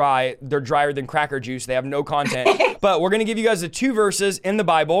they're dry. They're drier than cracker juice. They have no content. But we're going to give you guys the 2 verses in the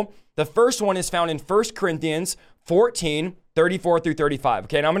Bible. The first one is found in 1 Corinthians 14, 34 through 35.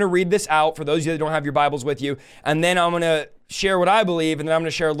 Okay, and I'm going to read this out for those of you that don't have your Bibles with you. And then I'm going to share what I believe, and then I'm going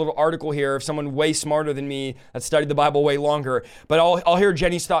to share a little article here of someone way smarter than me that studied the Bible way longer. But I'll hear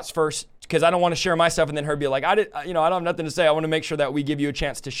Jenny's thoughts first, because I don't want to share my stuff and then her be like, I don't have nothing to say. I want to make sure that we give you a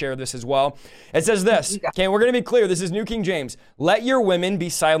chance to share this as well. It says this, okay, we're going to be clear. This is New King James. Let your women be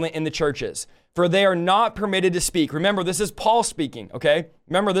silent in the churches, for they are not permitted to speak. Remember, this is Paul speaking, okay?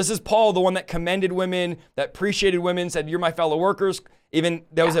 Remember, this is Paul, the one that commended women, that appreciated women, said, you're my fellow workers. Even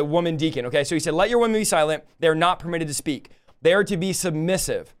there was a woman deacon, okay? So he said, let your women be silent. They're not permitted to speak. They are to be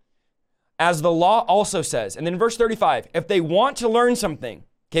submissive, as the law also says. And then verse 35, if they want to learn something,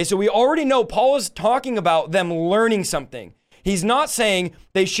 okay, so we already know Paul is talking about them learning something. He's not saying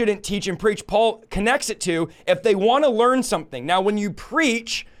they shouldn't teach and preach. Paul connects it to if they want to learn something. Now, when you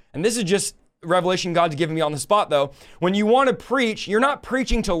preach, and this is just revelation God's given me on the spot though, when you want to preach, you're not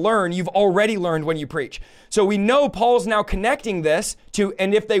preaching to learn. You've already learned when you preach. So we know Paul's now connecting this to,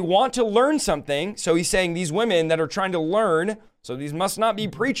 and if they want to learn something, so he's saying these women that are trying to learn, so these must not be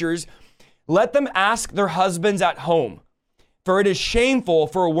preachers, Let them ask their husbands at home, for it is shameful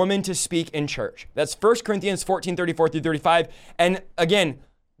for a woman to speak in church. That's 1 Corinthians 14:34-35. And again,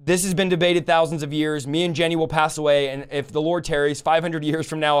 this has been debated thousands of years. Me and Jenny will pass away, and if the Lord tarries, 500 years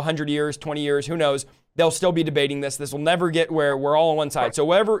from now, 100 years, 20 years, who knows, they'll still be debating this. This will never get where we're all on one side. So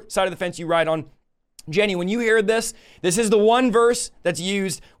whatever side of the fence you ride on, Jenny, when you hear this, this is the one verse that's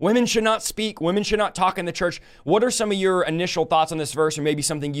used. Women should not speak. Women should not talk in the church. What are some of your initial thoughts on this verse, or maybe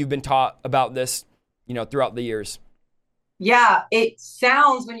something you've been taught about this, throughout the years? Yeah, it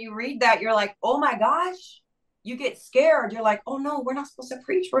sounds, when you read that, you're like, oh my gosh, you get scared. You're like, oh no, we're not supposed to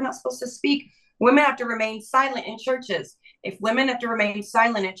preach. We're not supposed to speak. Women have to remain silent in churches. If women have to remain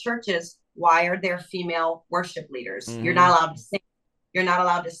silent in churches, why are there female worship leaders? Mm-hmm. You're not allowed to sing. You're not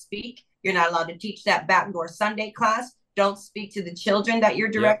allowed to speak. You're not allowed to teach that backdoor Sunday class. Don't speak to the children that you're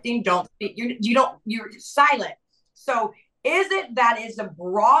directing. Yep. Don't speak. You're silent. So is it that is a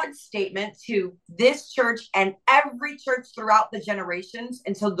broad statement to this church and every church throughout the generations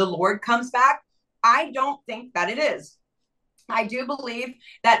until the Lord comes back? I don't think that it is. I do believe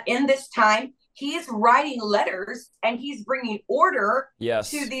that in this time, he is writing letters and he's bringing order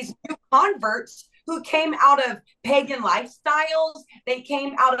to these new converts who came out of pagan lifestyles. They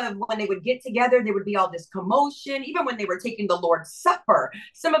came out of, when they would get together, there would be all this commotion. Even when they were taking the Lord's Supper,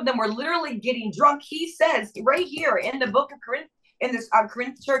 some of them were literally getting drunk. He says right here in the book of Corinth, in this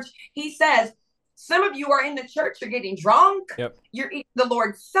Corinth church, he says, some of you are in the church, you're getting drunk. Yep. You're eating the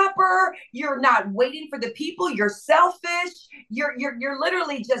Lord's Supper. You're not waiting for the people. You're selfish. You're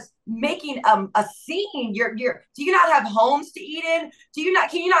literally just making a scene. Do you not have homes to eat in? Can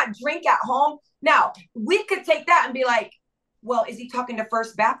you not drink at home? Now, we could take that and be like, well, is he talking to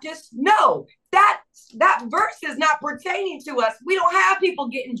First Baptist? No, that verse is not pertaining to us. We don't have people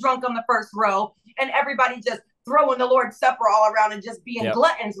getting drunk on the first row and everybody just throwing the Lord's Supper all around and just being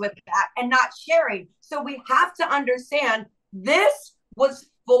gluttons with that and not sharing. So we have to understand this was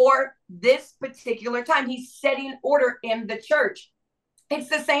for this particular time. He's setting order in the church. It's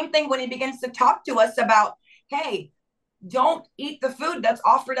the same thing when he begins to talk to us about, hey, don't eat the food that's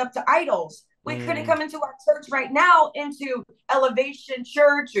offered up to idols. We couldn't come into our church right now, into Elevation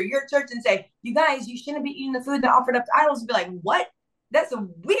Church or your church, and say, you guys, you shouldn't be eating the food that offered up to idols. And be like, what? That's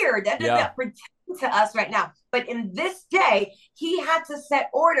weird. That doesn't pertain to us right now. But in this day, he had to set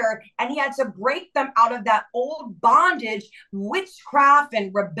order and he had to break them out of that old bondage, witchcraft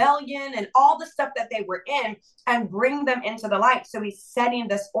and rebellion and all the stuff that they were in, and bring them into the light. So he's setting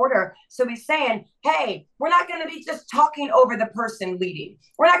this order. So he's saying, hey, we're not going to be just talking over the person leading.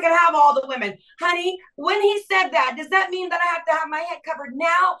 We're not going to have all the women. Honey, when he said that, does that mean that I have to have my head covered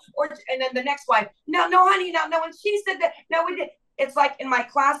now? And then the next wife, no, honey, no. When she said that, no, we did. It's like in my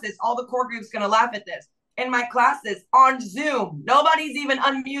classes, all the core group's going to laugh at this. In my classes on Zoom, nobody's even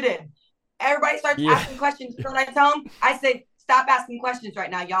unmuted. Everybody starts asking questions. You know what I tell them? I say, stop asking questions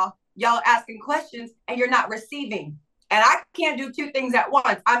right now, y'all. Y'all asking questions and you're not receiving. And I can't do two things at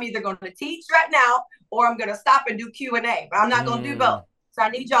once. I'm either going to teach right now or I'm going to stop and do Q&A. But I'm not going to do both. So I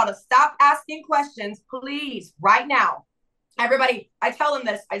need y'all to stop asking questions, please, right now. Everybody, I tell them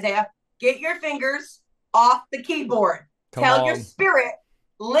this, Isaiah, get your fingers off the keyboard. Tell your spirit,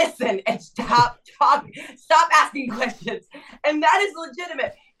 listen, and stop talking. Stop asking questions. And that is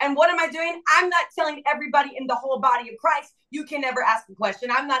legitimate. And what am I doing? I'm not telling everybody in the whole body of Christ, you can never ask a question.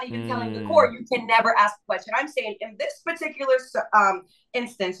 I'm not even telling the core, you can never ask a question. I'm saying in this particular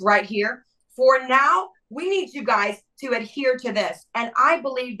instance right here, for now, we need you guys to adhere to this. And I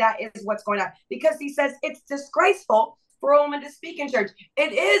believe that is what's going on. Because he says it's disgraceful for a woman to speak in church.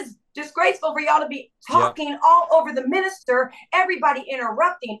 It is disgraceful for y'all to be talking all over the minister, everybody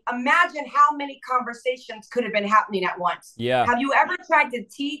interrupting. Imagine how many conversations could have been happening at once. Yeah. Have you ever tried to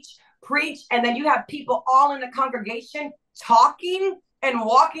teach, preach, and then you have people all in the congregation talking and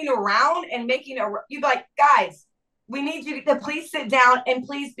walking around and making you'd be like, guys, we need you to please sit down and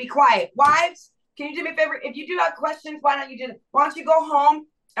please be quiet. Wives, can you do me a favor? If you do have questions, why don't you go home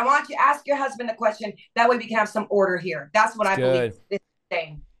and why don't you ask your husband the question? That way we can have some order here. That's what I believe is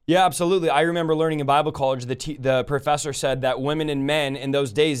saying. Yeah, absolutely. I remember learning in Bible college, the professor said that women and men in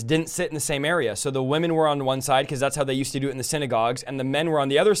those days didn't sit in the same area. So the women were on one side because that's how they used to do it in the synagogues, and the men were on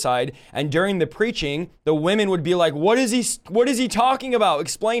the other side. And during the preaching, the women would be like, what is he talking about?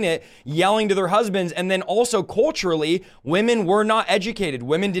 Explain it, yelling to their husbands. And then also culturally, women were not educated.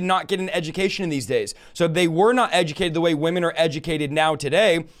 Women did not get an education in these days. So they were not educated the way women are educated now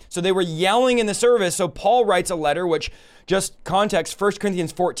today. So they were yelling in the service. So Paul writes a letter, which, just context, 1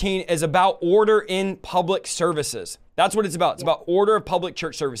 Corinthians 14 is about order in public services. That's what it's about. It's about order of public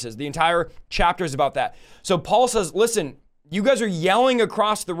church services. The entire chapter is about that. So Paul says, listen, you guys are yelling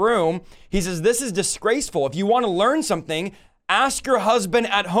across the room. He says, this is disgraceful. If you want to learn something, ask your husband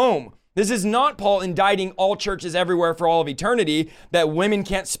at home. This is not Paul indicting all churches everywhere for all of eternity that women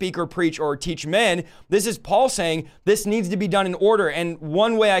can't speak or preach or teach men. This is Paul saying this needs to be done in order. And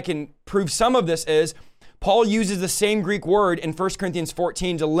one way I can prove some of this is Paul uses the same Greek word in 1 Corinthians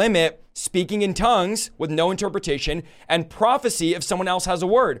 14 to limit speaking in tongues with no interpretation and prophecy if someone else has a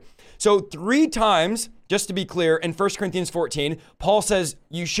word. So 3 times, just to be clear, in 1 Corinthians 14, Paul says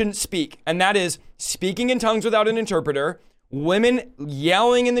you shouldn't speak. And that is speaking in tongues without an interpreter, women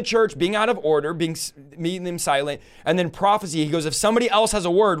yelling in the church, being out of order, making them silent, and then prophecy. He goes, if somebody else has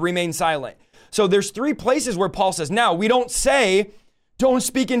a word, remain silent. So there's 3 places where Paul says, now we don't say don't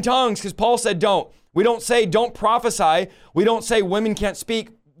speak in tongues because Paul said don't. We don't say don't prophesy. We don't say women can't speak.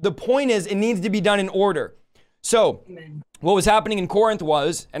 The point is it needs to be done in order. So Amen. What was happening in Corinth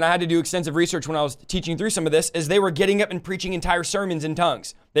was, and I had to do extensive research when I was teaching through some of this, is they were getting up and preaching entire sermons in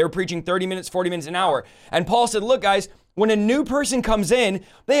tongues. They were preaching 30 minutes, 40 minutes, an hour. And Paul said, look, guys, when a new person comes in,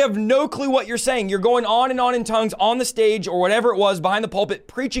 they have no clue what you're saying. You're going on and on in tongues on the stage or whatever it was behind the pulpit,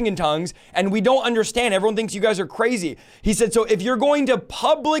 preaching in tongues, and we don't understand. Everyone thinks you guys are crazy. He said, so if you're going to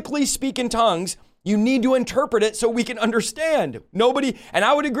publicly speak in tongues, you need to interpret it so we can understand. Nobody, and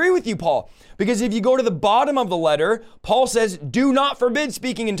I would agree with you, Paul, because if you go to the bottom of the letter, Paul says, do not forbid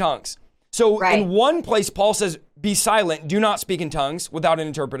speaking in tongues. So in one place, Paul says, be silent, do not speak in tongues without an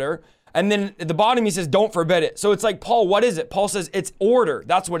interpreter. And then at the bottom, he says, don't forbid it. So it's like, Paul, what is it? Paul says, it's order.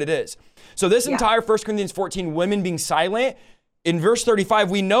 That's what it is. So this entire 1 Corinthians 14, women being silent, in verse 35,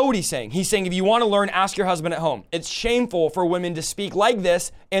 we know what he's saying. He's saying, if you want to learn, ask your husband at home. It's shameful for women to speak like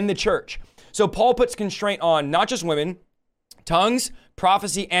this in the church. So Paul puts constraint on not just women, tongues,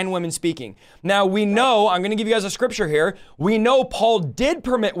 prophecy, and women speaking. Now we know, I'm going to give you guys a scripture here. We know Paul did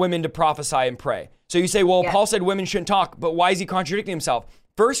permit women to prophesy and pray. So you say, well, Paul said women shouldn't talk, but why is he contradicting himself?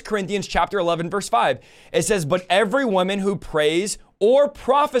 1 Corinthians chapter 11, verse 5, it says, but every woman who prays or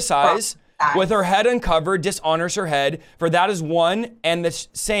prophesies with her head uncovered dishonors her head, for that is one and the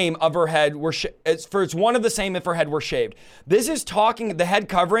same of her head it's one of the same if her head were shaved. This is talking the head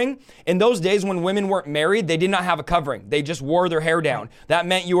covering. In those days when women weren't married, they did not have a covering. They just wore their hair down. That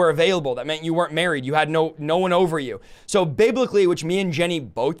meant you were available. That meant you weren't married. You had no one over you. So biblically, which me and Jenny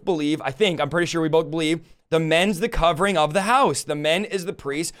both believe, I'm pretty sure we both believe, the men's the covering of the house. The men is the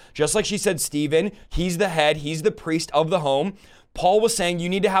priest. Just like she said, Stephen, he's the head. He's the priest of the home. Paul was saying you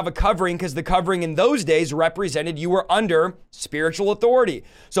need to have a covering because the covering in those days represented you were under spiritual authority.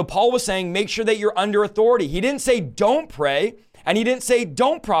 So Paul was saying make sure that you're under authority. He didn't say don't pray, and he didn't say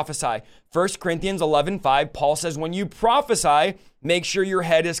don't prophesy. 1 Corinthians 11:5, Paul says when you prophesy, make sure your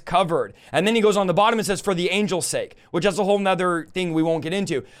head is covered. And then he goes on the bottom and says for the angel's sake, which is a whole nother thing we won't get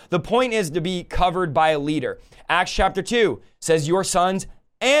into. The point is to be covered by a leader. Acts chapter 2 says your sons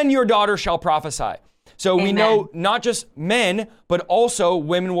and your daughters shall prophesy. So we know not just men, but also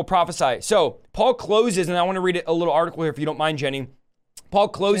women will prophesy. So Paul closes, and I want to read a little article here if you don't mind, Jenny. Paul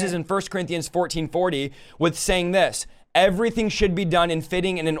closes in 1 Corinthians 14:40 with saying this, everything should be done in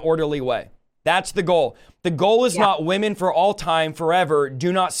fitting and an orderly way. That's the goal. The goal is not women for all time, forever,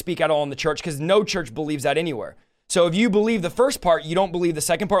 do not speak at all in the church, because no church believes that anywhere. So if you believe the first part, you don't believe the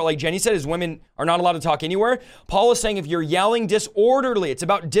second part, like Jenny said, is women are not allowed to talk anywhere. Paul is saying if you're yelling disorderly, it's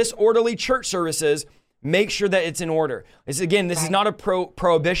about disorderly church services, make sure that it's in order. This is not a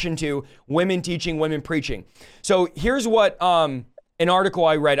prohibition to women teaching, women preaching. So here's what an article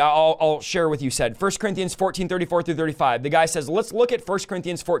I read, I'll share with you, said. 1 Corinthians 14:34 through 35. The guy says, let's look at 1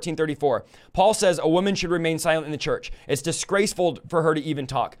 Corinthians 14:34. Paul says a woman should remain silent in the church. It's disgraceful for her to even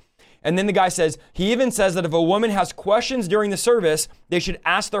talk. And then the guy says, he even says that if a woman has questions during the service, they should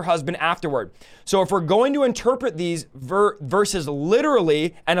ask their husband afterward. So if we're going to interpret these verses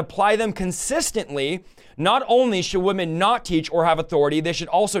literally and apply them consistently, not only should women not teach or have authority, they should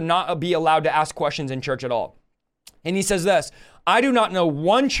also not be allowed to ask questions in church at all. And he says this, I do not know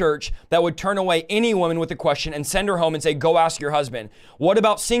one church that would turn away any woman with a question and send her home and say, go ask your husband. What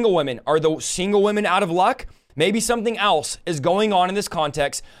about single women? Are the single women out of luck? Maybe something else is going on in this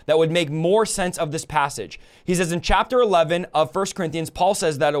context that would make more sense of this passage. He says in chapter 11 of 1 Corinthians, Paul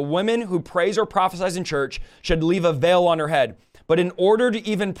says that a woman who prays or prophesies in church should leave a veil on her head. But in order to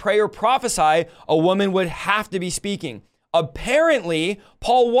even pray or prophesy, a woman would have to be speaking. Apparently,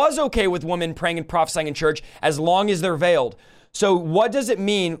 Paul was okay with women praying and prophesying in church as long as they're veiled. So what does it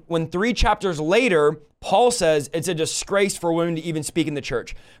mean when 3 chapters later, Paul says it's a disgrace for women to even speak in the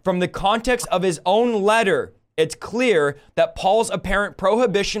church? From the context of his own letter, it's clear that Paul's apparent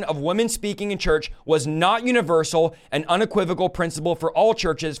prohibition of women speaking in church was not universal and unequivocal principle for all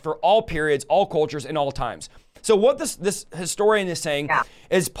churches, for all periods, all cultures, and all times. So what this historian is saying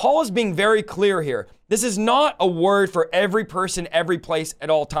is Paul is being very clear here. This is not a word for every person, every place, at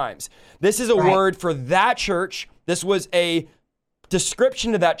all times. This is a word for that church. This was a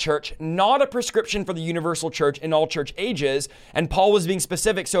description to that church, not a prescription for the universal church in all church ages. And Paul was being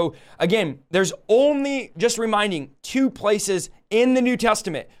specific. So again, there's only, just reminding, 2 places in the New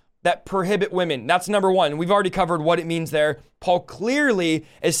Testament that prohibit women. That's number 1. We've already covered what it means there. Paul clearly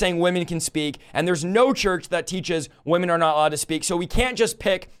is saying women can speak, and there's no church that teaches women are not allowed to speak. So we can't just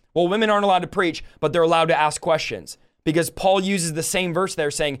pick, well, women aren't allowed to preach, but they're allowed to ask questions. Because Paul uses the same verse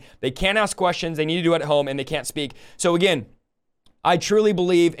there saying they can't ask questions, they need to do it at home, and they can't speak. So again, I truly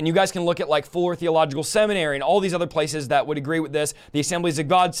believe, and you guys can look at like Fuller Theological Seminary and all these other places that would agree with this. The Assemblies of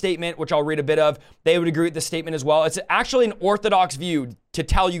God statement, which I'll read a bit of, they would agree with this statement as well. It's actually an orthodox view to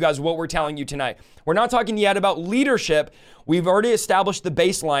tell you guys what we're telling you tonight. We're not talking yet about leadership. We've already established the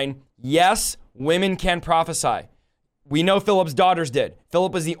baseline. Yes, women can prophesy. We know Philip's daughters did.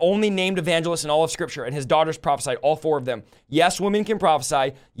 Philip was the only named evangelist in all of Scripture, and his daughters prophesied, all 4 of them. Yes, women can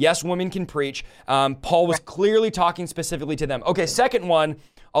prophesy. Yes, women can preach. Paul was clearly talking specifically to them. Okay, second one,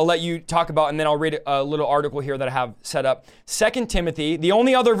 I'll let you talk about, and then I'll read a little article here that I have set up. 2 Timothy, the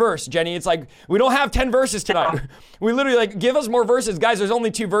only other verse, Jenny, it's like, we don't have 10 verses tonight. We literally like, give us more verses. Guys, there's only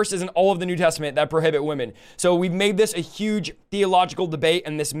 2 verses in all of the New Testament that prohibit women. So we've made this a huge theological debate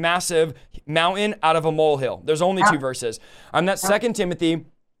and this massive mountain out of a molehill. There's only 2 verses. On that 2 Timothy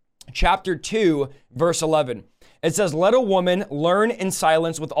chapter 2, verse 11. It says, let a woman learn in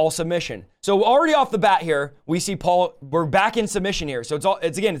silence with all submission. So already off the bat here, we see Paul, we're back in submission here. So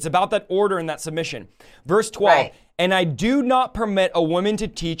it's about that order and that submission. Verse 12, and I do not permit a woman to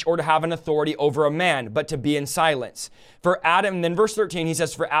teach or to have an authority over a man, but to be in silence. For Adam, and then verse 13, he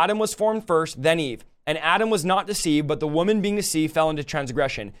says, for Adam was formed first, then Eve. And Adam was not deceived, but the woman being deceived fell into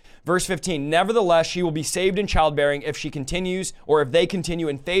transgression. Verse 15, nevertheless, she will be saved in childbearing if she continues, or if they continue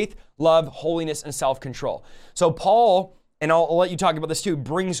in faith, love, holiness, and self-control. So Paul, and I'll let you talk about this too,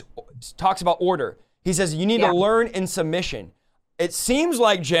 talks about order. He says, you need to learn in submission. It seems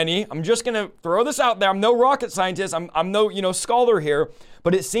like, Jenny, I'm just going to throw this out there. I'm no rocket scientist. I'm no, scholar here,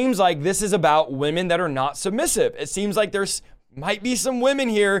 but it seems like this is about women that are not submissive. It seems like there's might be some women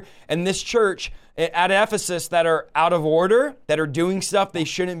here in this church at Ephesus that are out of order, that are doing stuff they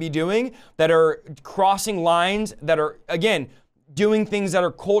shouldn't be doing, that are crossing lines, that are, again, doing things that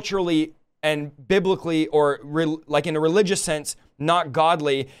are culturally and biblically or like in a religious sense, not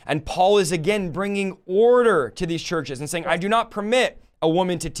godly. And Paul is again bringing order to these churches and saying, I do not permit a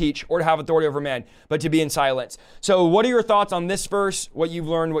woman to teach or to have authority over man, but to be in silence. So what are your thoughts on this verse, what you've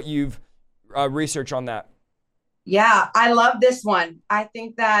learned, what you've researched on that? Yeah, I love this one. I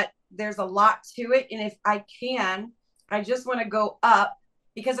think that there's a lot to it. And if I can, I just want to go up,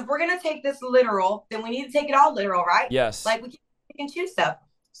 because if we're going to take this literal, then we need to take it all literal, right? Yes. Like we can choose stuff.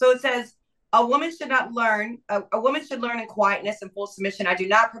 So it says, a woman should learn in quietness and full submission. I do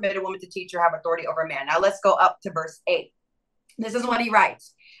not permit a woman to teach or have authority over a man. Now let's go up to verse 8. This is what he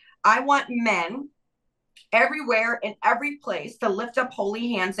writes. I want men everywhere in every place to lift up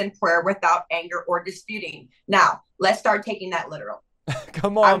holy hands in prayer without anger or disputing. Now, let's start taking that literal.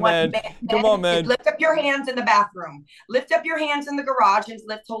 Come on, man. Come on, man. Lift up your hands in the bathroom. Lift up your hands in the garage and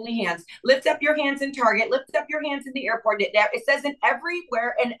lift holy hands. Lift up your hands in Target. Lift up your hands in the airport. It says in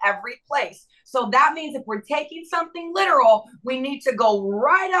everywhere in every place. So that means if we're taking something literal, we need to go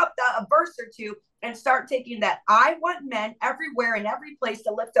right up a verse or 2 and start taking that. I want men everywhere in every place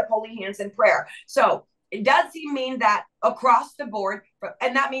to lift up holy hands in prayer. So does he mean that across the board?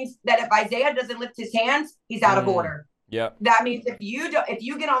 And that means that if Isaiah doesn't lift his hands, he's out of order. Yeah. That means if you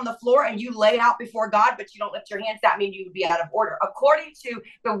get on the floor and you lay out before God, but you don't lift your hands, that means you would be out of order. According to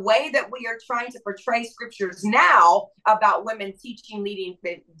the way that we are trying to portray scriptures now about women teaching, leading,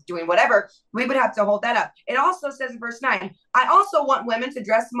 doing whatever, we would have to hold that up. It also says in verse 9, I also want women to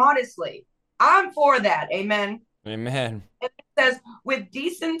dress modestly. I'm for that. Amen. Amen. And it says with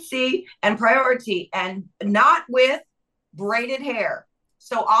decency and priority and not with braided hair.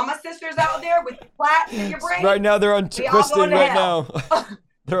 So all my sisters out there with plaits in your braids. Right now they're untwisting right now.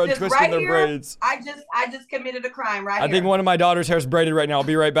 They're untwisting right their braids. I just committed a crime right here. I think one of my daughter's hair is braided right now. I'll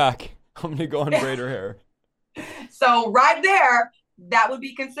be right back. I'm going to go and braid her hair. So right there, that would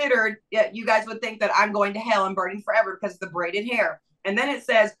be considered, you guys would think that I'm going to hell and burning forever because of the braided hair. And then it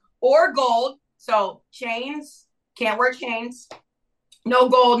says, or gold. So chains, can't wear chains. No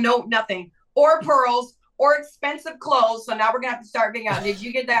gold, no nothing. Or pearls. Or expensive clothes. So now we're going to have to start figuring out, did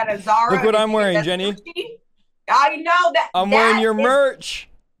you get that at Zara? Look what I'm wearing, Jenny. I know that. I'm wearing your merch.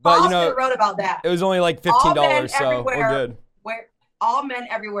 But wrote about that. It was only like $15, so we're good. All men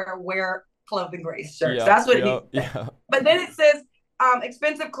everywhere wear clothed in grace shirts. Yeah, That's what it yeah, means. yeah. But then it says,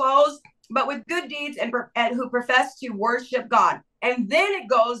 expensive clothes, but with good deeds and who profess to worship God. And then it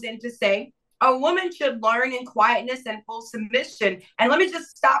goes into say, a woman should learn in quietness and full submission. And let me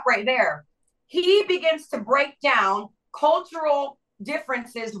just stop right there. He begins to break down cultural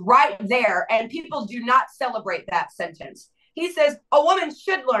differences right there, and people do not celebrate that sentence. He says a woman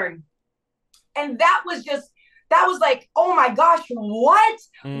should learn. And that was like, oh my gosh, what?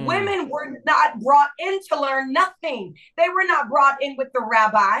 Women were not brought in to learn nothing. They were not brought in with the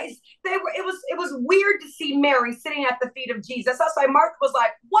rabbis. It was weird to see Mary sitting at the feet of Jesus. That's why Mark was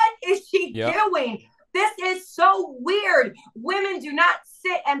like, what is she doing? This is so weird. Women do not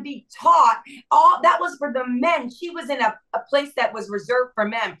sit and be taught. All that was for the men. She was in a place that was reserved for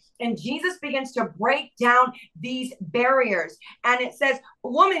men. And Jesus begins to break down these barriers. And it says,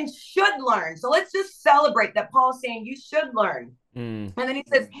 women should learn. So let's just celebrate that Paul's saying you should learn. And then he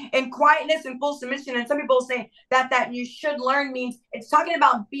says, in quietness and full submission. And some people say that you should learn means it's talking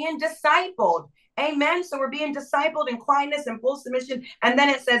about being discipled. Amen. So we're being discipled in quietness and full submission. And then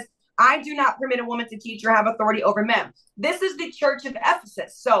it says, I do not permit a woman to teach or have authority over men. This is the church of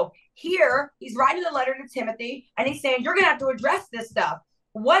Ephesus. So here he's writing a letter to Timothy and he's saying, you're going to have to address this stuff.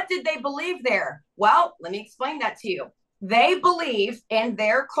 What did they believe there? Well, let me explain that to you. They believe in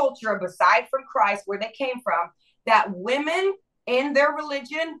their culture, beside from Christ, where they came from, that women in their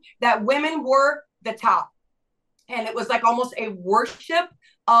religion, that women were the top. And it was like almost a worship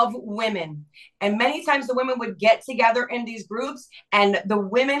of women. And many times the women would get together in these groups and the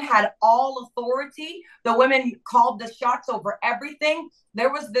women had all authority. The women called the shots over everything.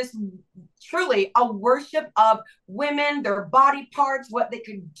 There was this truly a worship of women, their body parts, what they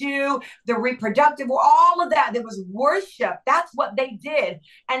could do, the reproductive, all of that. There was worship. That's what they did.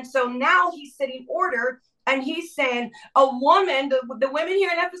 And so now he's setting order. And he's saying a woman, the women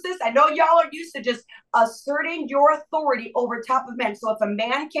here in Ephesus, I know y'all are used to just asserting your authority over top of men. So if a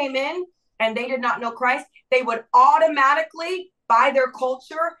man came in and they did not know Christ, they would automatically, by their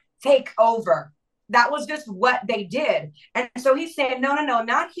culture, take over. That was just what they did. And so he's saying, no,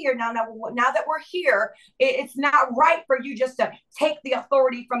 not here. Now that we're here, it's not right for you just to take the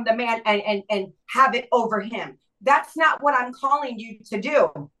authority from the man and have it over him. That's not what I'm calling you to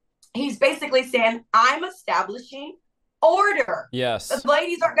do. He's basically saying, I'm establishing order. Yes. The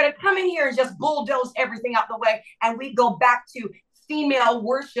ladies aren't going to come in here and just bulldoze everything out the way. And we go back to female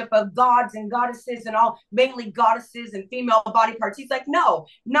worship of gods and goddesses and all, mainly goddesses and female body parts. He's like, no,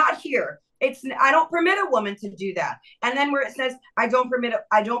 not here. I don't permit a woman to do that. And then where it says, I don't permit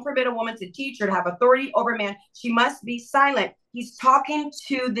a woman to teach or to have authority over man, she must be silent. He's talking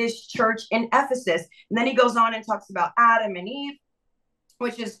to this church in Ephesus. And then he goes on and talks about Adam and Eve,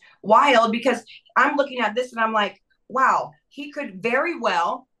 which is wild because I'm looking at this and I'm like, wow, he could very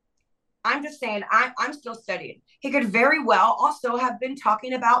well, I'm just saying, I'm still studying. He could very well also have been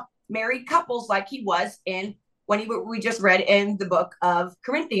talking about married couples like he was when we just read in the book of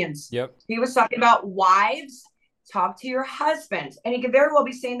Corinthians. Yep. He was talking about wives, talk to your husbands. And he could very well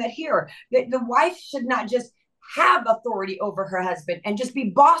be saying that here, that the wife should not just have authority over her husband and just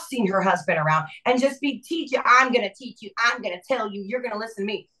be bossing her husband around and just be teaching. I'm going to teach you. I'm going to tell you. You're going to listen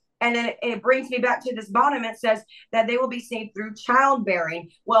to me. And then it brings me back to this bottom. It says that they will be saved through childbearing.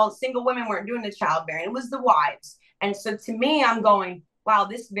 Well, single women weren't doing the childbearing. It was the wives. And so to me, I'm going, wow,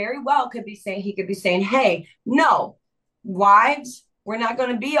 this very well could be saying, he could be saying, hey, no, wives, we're not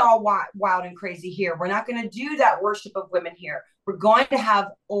going to be all wild and crazy here. We're not going to do that worship of women here. We're going to have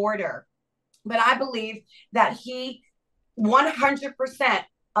order. But I believe that he 100%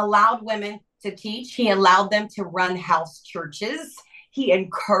 allowed women to teach. He allowed them to run house churches. He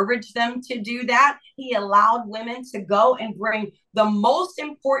encouraged them to do that. He allowed women to go and bring the most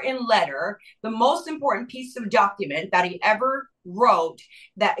important letter, the most important piece of document that he ever wrote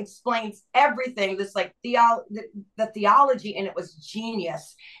that explains everything. This like the theology, and it was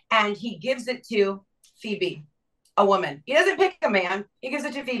genius. And he gives it to Phoebe, a woman. He doesn't pick a man. He gives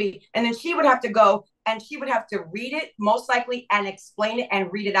it to Phoebe. And then she would have to go and she would have to read it most likely and explain it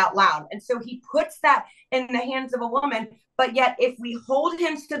and read it out loud. And so he puts that in the hands of a woman. But yet if we hold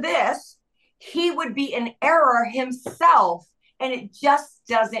him to this, he would be in error himself. And it just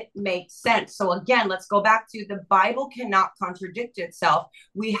doesn't make sense. So again, let's go back to the Bible cannot contradict itself.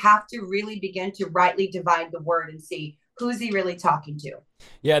 We have to really begin to rightly divide the word and see who's he really talking to.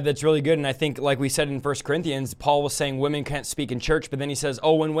 Yeah, that's really good. And I think, like we said in 1 Corinthians, Paul was saying women can't speak in church, but then he says,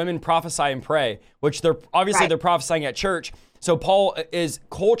 oh, when women prophesy and pray, which they're obviously they're prophesying at church. So Paul is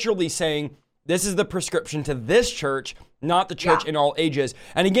culturally saying, this is the prescription to this church, not the church in all ages.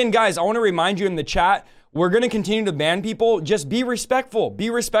 And again, guys, I want to remind you in the chat, we're going to continue to ban people. Just be respectful. Be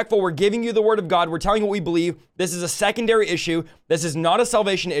respectful. We're giving you the word of God. We're telling you what we believe. This is a secondary issue. This is not a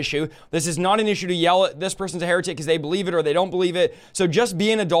salvation issue. This is not an issue to yell at this person's a heretic because they believe it or they don't believe it. So just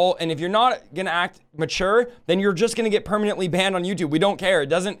be an adult. And if you're not going to act mature, then you're just going to get permanently banned on YouTube. We don't care. It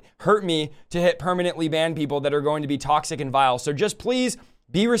doesn't hurt me to hit permanently ban people that are going to be toxic and vile. So just please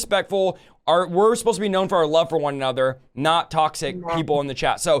be respectful. We're supposed to be known for our love for one another, not toxic people in the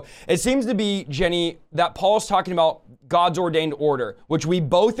chat. So it seems to be, Jenny, that Paul's talking about God's ordained order, which we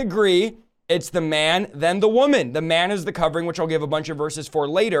both agree it's the man, then the woman. The man is the covering, which I'll give a bunch of verses for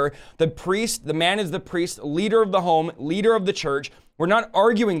later. The priest, the man is the priest, leader of the home, leader of the church. We're not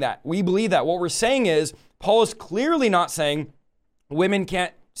arguing that. We believe that. What we're saying is, Paul is clearly not saying women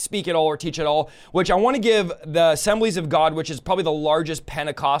can't speak at all or teach at all, which I want to give the Assemblies of God, which is probably the largest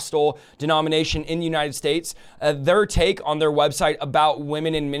Pentecostal denomination in the United States, their take on their website about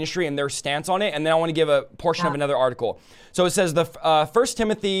women in ministry and their stance on it. And then I want to give a portion of another article. So it says 1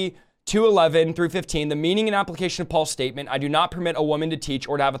 Timothy 2:11 through 15, the meaning and application of Paul's statement, I do not permit a woman to teach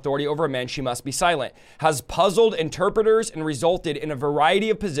or to have authority over a man, she must be silent, has puzzled interpreters and resulted in a variety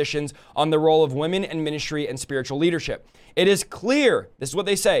of positions on the role of women in ministry and spiritual leadership. It is clear, this is what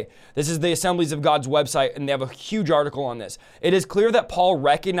they say, this is the Assemblies of God's website, and they have a huge article on this. It is clear that Paul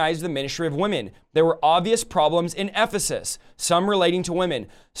recognized the ministry of women. There were obvious problems in Ephesus, some relating to women.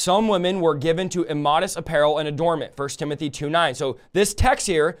 Some women were given to immodest apparel and adornment, 1 Timothy 2:9. So this text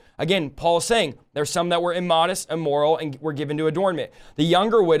here, again, Paul is saying there's some that were immodest, immoral, and were given to adornment. The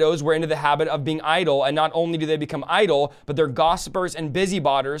younger widows were into the habit of being idle, and not only do they become idle, but they're gossipers and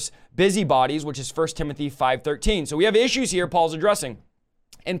busybodies, which is 1 Timothy 5:13. So we have issues here Paul's addressing.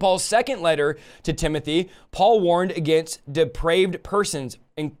 In Paul's second letter to Timothy, Paul warned against depraved persons,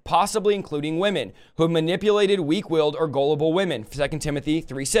 and possibly including women, who manipulated weak-willed or gullible women, 2 Timothy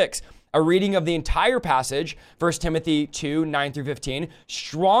 3:6. A reading of the entire passage, 1 Timothy 2:9 through 15,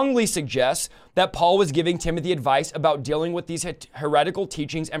 strongly suggests that Paul was giving Timothy advice about dealing with these heretical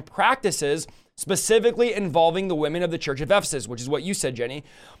teachings and practices, specifically involving the women of the church of Ephesus, which is what you said, Jenny.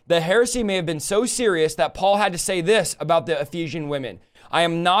 The heresy may have been so serious that Paul had to say this about the Ephesian women. I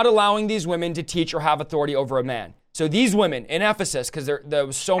am not allowing these women to teach or have authority over a man. So these women in Ephesus, because there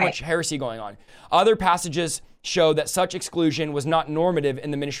was so much heresy going on. Other passages show that such exclusion was not normative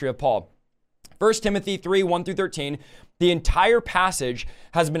in the ministry of Paul. 1 Timothy 3:1 through 13, the entire passage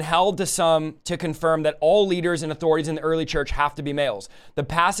has been held to some to confirm that all leaders and authorities in the early church have to be males. The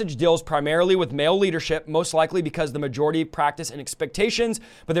passage deals primarily with male leadership, most likely because the majority practice and expectations,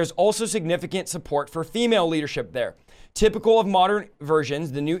 but there's also significant support for female leadership there. Typical of modern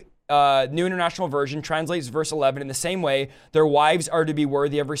versions, the New International Version translates verse 11 in the same way, their wives are to be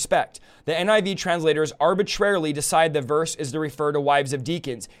worthy of respect. The NIV translators arbitrarily decide the verse is to refer to wives of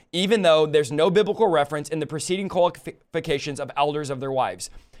deacons, even though there's no biblical reference in the preceding qualifications of elders of their wives.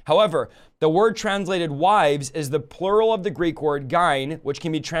 However, the word translated wives is the plural of the Greek word gyne, which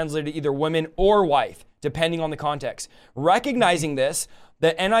can be translated either women or wife, depending on the context. Recognizing this,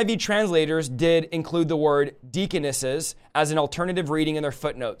 the NIV translators did include the word deaconesses as an alternative reading in their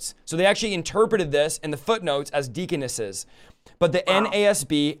footnotes. So they actually interpreted this in the footnotes as deaconesses. But the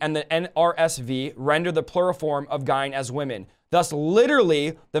NASB and the NRSV render the plural form of gyne as women. Thus,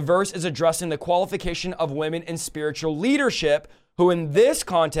 literally, the verse is addressing the qualification of women in spiritual leadership, who in this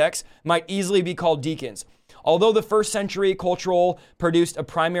context might easily be called deacons. Although the first century cultural produced a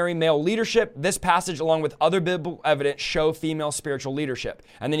primary male leadership, this passage, along with other biblical evidence, show female spiritual leadership.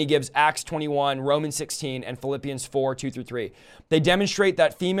 And then he gives Acts 21, Romans 16, and Philippians 4, 2 through 3. They demonstrate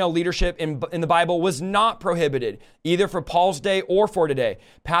that female leadership in the Bible was not prohibited, either for Paul's day or for today.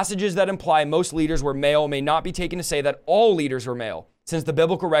 Passages that imply most leaders were male may not be taken to say that all leaders were male, since the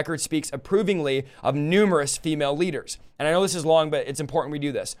biblical record speaks approvingly of numerous female leaders. And I know this is long, but it's important we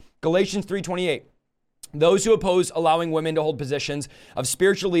do this. Galatians 3:28. Those who oppose allowing women to hold positions of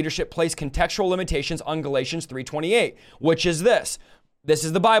spiritual leadership place contextual limitations on Galatians 3:28, which is this. This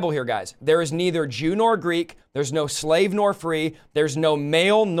is the Bible here, guys. There is neither Jew nor Greek. There's no slave nor free. There's no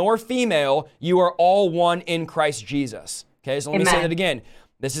male nor female. You are all one in Christ Jesus. Okay, so let me say that again.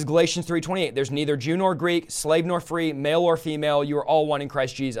 This is Galatians 3:28. There's neither Jew nor Greek, slave nor free, male or female. You are all one in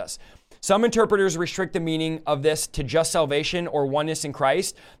Christ Jesus. Some interpreters restrict the meaning of this to just salvation or oneness in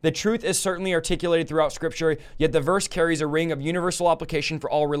Christ. The truth is certainly articulated throughout Scripture, yet the verse carries a ring of universal application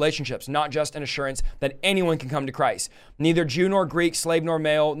for all relationships, not just an assurance that anyone can come to Christ. Neither Jew nor Greek, slave nor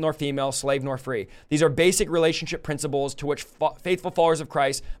male nor female, slave nor free. These are basic relationship principles to which faithful followers of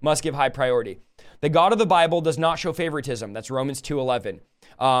Christ must give high priority. The God of the Bible does not show favoritism. That's Romans 2:11.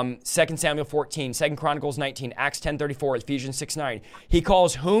 2 Samuel 14, 2 Chronicles 19, Acts 10:34, Ephesians 6:9. He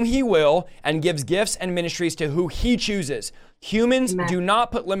calls whom he will and gives gifts and ministries to who he chooses. Humans do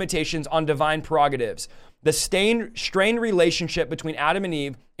not put limitations on divine prerogatives. The strained relationship between Adam and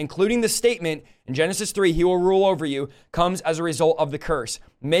Eve, including the statement in Genesis 3, he will rule over you, comes as a result of the curse,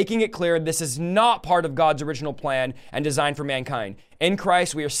 making it clear this is not part of God's original plan and design for mankind. In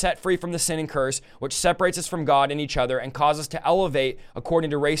Christ, we are set free from the sin and curse, which separates us from God and each other and causes us to elevate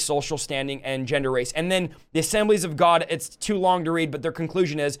according to race, social standing, and gender race. And then the Assemblies of God, it's too long to read, but their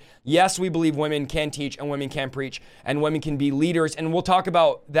conclusion is, yes, we believe women can teach and women can preach and women can be leaders. And we'll talk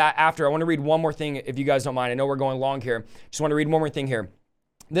about that after. I want to read one more thing, if you guys don't mind. I know we're going long here. Just want to read one more thing here.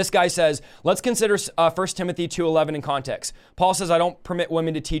 This guy says, let's consider 1 Timothy 2:11 in context. Paul says, I don't permit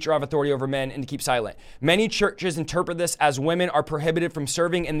women to teach or have authority over men and to keep silent. Many churches interpret this as women are prohibited from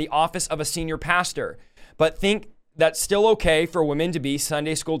serving in the office of a senior pastor, but think that's still okay for women to be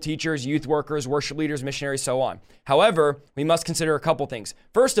Sunday school teachers, youth workers, worship leaders, missionaries, so on. However, we must consider a couple things.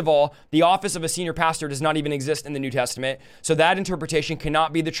 First of all, the office of a senior pastor does not even exist in the New Testament, so that interpretation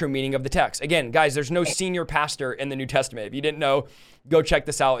cannot be the true meaning of the text. Again, guys, there's no senior pastor in the New Testament. If you didn't know, go check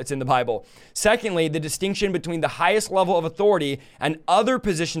this out. It's in the Bible. Secondly, the distinction between the highest level of authority and other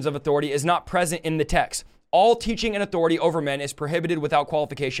positions of authority is not present in the text. All teaching and authority over men is prohibited without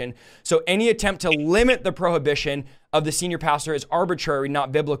qualification, so any attempt to limit the prohibition of the senior pastor is arbitrary,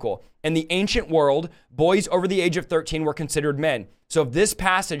 not biblical. In the ancient world, boys over the age of 13 were considered men. So if this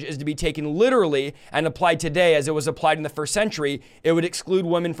passage is to be taken literally and applied today as it was applied in the first century, it would exclude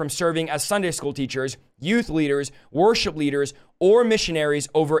women from serving as Sunday school teachers, youth leaders, worship leaders, or missionaries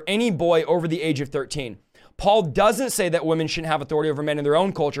over any boy over the age of 13. Paul doesn't say that women shouldn't have authority over men in their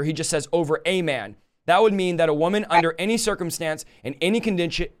own culture. He just says over a man. That would mean that a woman under any circumstance, in any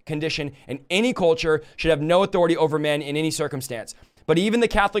condition, in any culture, should have no authority over men in any circumstance. But even the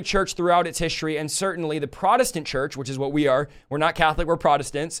Catholic Church throughout its history, and certainly the Protestant Church, which is what we are, we're not Catholic, we're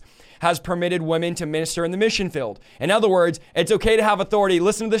Protestants, has permitted women to minister in the mission field. In other words, it's okay to have authority,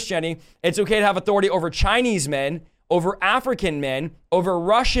 listen to this, Jenny, it's okay to have authority over Chinese men, over African men, over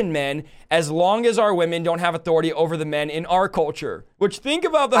Russian men, as long as our women don't have authority over the men in our culture. Which, think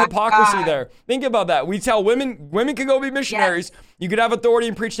about the hypocrisy there. Think about that. We tell women can go be missionaries. Yes. You could have authority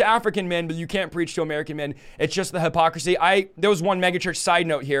and preach to African men, but you can't preach to American men. It's just the hypocrisy. There was one megachurch side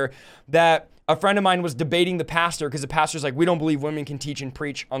note here that a friend of mine was debating the pastor because the pastor's like, we don't believe women can teach and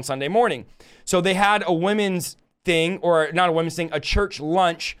preach on Sunday morning. So they had a women's thing, or not a women's thing, a church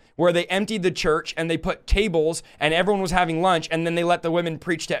lunch where they emptied the church and they put tables and everyone was having lunch, and then they let the women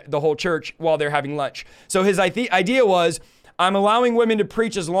preach to the whole church while they're having lunch. So his idea was, I'm allowing women to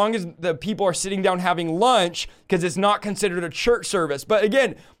preach as long as the people are sitting down having lunch because it's not considered a church service. But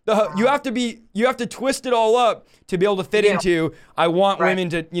again, you have to twist it all up to be able to fit into, I want women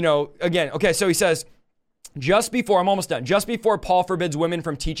to, okay, so he says, just before Paul forbids women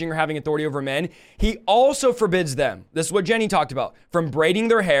from teaching or having authority over men, he also forbids them, this is what Jenny talked about, from braiding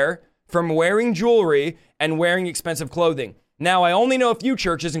their hair, from wearing jewelry, and wearing expensive clothing. Now, I only know a few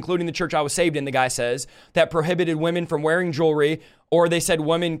churches, including the church I was saved in, the guy says, that prohibited women from wearing jewelry, or they said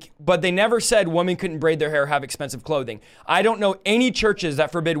women, but they never said women couldn't braid their hair or have expensive clothing. I don't know any churches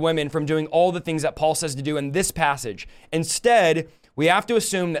that forbid women from doing all the things that Paul says to do in this passage. Instead, we have to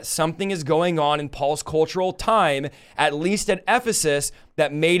assume that something is going on in Paul's cultural time, at least at Ephesus,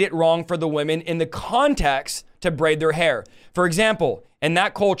 that made it wrong for the women in the context to braid their hair. For example, in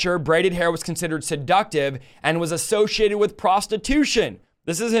that culture, braided hair was considered seductive and was associated with prostitution.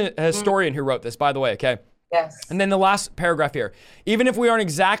 This is a historian who wrote this, by the way, okay? Yes. And then the last paragraph here. Even if we aren't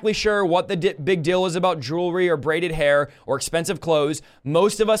exactly sure what the big deal is about jewelry or braided hair or expensive clothes,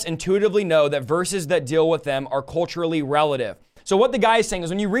 most of us intuitively know that verses that deal with them are culturally relative. So what the guy is saying is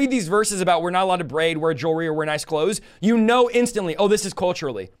when you read these verses about we're not allowed to braid, wear jewelry, or wear nice clothes, you know instantly, oh, this is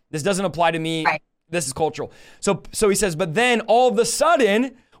culturally. This doesn't apply to me. Right. This is cultural. So he says, but then all of a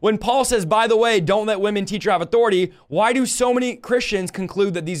sudden, when Paul says, by the way, don't let women teach or have authority, why do so many Christians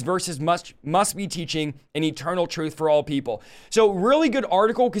conclude that these verses must be teaching an eternal truth for all people? So really good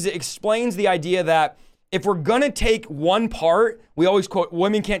article because it explains the idea that if we're going to take one part, we always quote,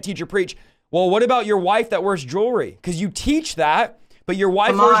 women can't teach or preach. Well, what about your wife that wears jewelry? Because you teach that, but your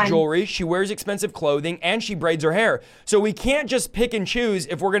wife wears jewelry, she wears expensive clothing, and she braids her hair. So we can't just pick and choose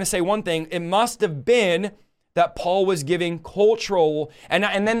if we're going to say one thing. It must have been that Paul was giving cultural, and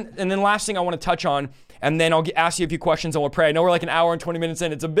then last thing I want to touch on, and then I'll ask you a few questions and we'll pray. I know we're like an hour and 20 minutes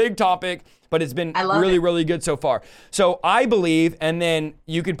in. It's a big topic, but it's been really, really good so far. So I believe, and then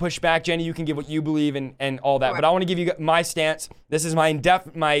you can push back, Jenny, you can give what you believe and all that. Sure. But I want to give you my stance. This is my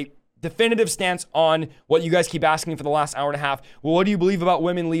definitive stance on what you guys keep asking for the last hour and a half. Well, what do you believe about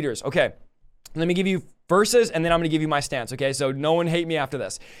women leaders? Okay, let me give you verses, and then I'm going to give you my stance, okay? So no one hate me after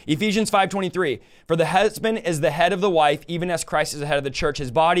this. Ephesians 5:23, for the husband is the head of the wife, even as Christ is the head of the church,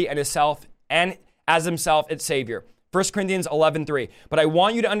 his body, and himself, and as himself its Savior. 1 Corinthians 11:3, but I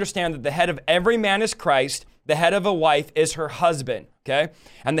want you to understand that the head of every man is Christ, the head of a wife is her husband, okay?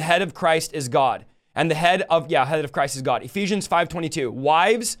 And the head of Christ is God. And the head of Christ is God. Ephesians 5:22,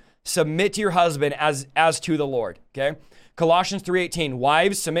 wives, submit to your husband as to the Lord, okay? Colossians 3:18,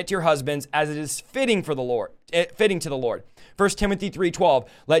 wives, submit to your husbands as it is fitting for the Lord, fitting to the Lord. 1 Timothy 3:12,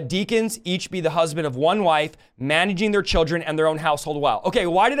 let deacons each be the husband of one wife, managing their children and their own household well. Okay,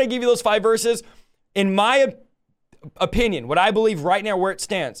 why did I give you those 5 verses? In my opinion, what I believe right now where it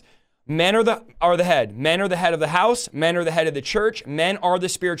stands, men are the head. Men are the head of the house. Men are the head of the church. Men are the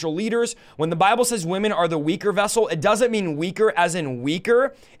spiritual leaders. When the Bible says women are the weaker vessel, it doesn't mean weaker as in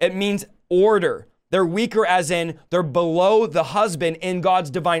weaker. It means order. They're weaker as in they're below the husband in God's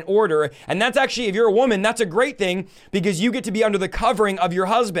divine order. And that's actually, if you're a woman, that's a great thing because you get to be under the covering of your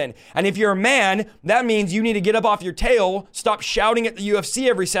husband. And if you're a man, that means you need to get up off your tail, stop shouting at the UFC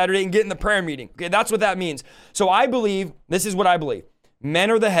every Saturday and get in the prayer meeting. Okay, that's what that means. So I believe, this is what I believe. Men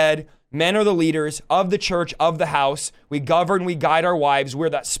are the head. Men are the leaders of the church, of the house. We govern, we guide our wives. We're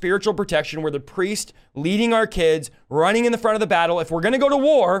that spiritual protection. We're the priest leading our kids, running in the front of the battle. If we're going to go to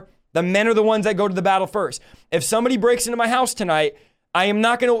war, the men are the ones that go to the battle first. If somebody breaks into my house tonight, I am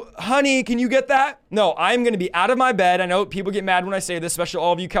not going to, honey, can you get that? No, I'm going to be out of my bed. I know people get mad when I say this, especially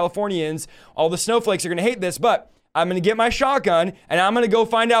all of you Californians. All the snowflakes are going to hate this, but I'm going to get my shotgun and I'm going to go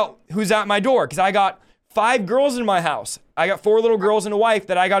find out who's at my door because I got 5 girls in my house. I got 4 little girls and a wife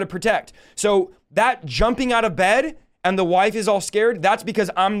that I got to protect. So that jumping out of bed and the wife is all scared, that's because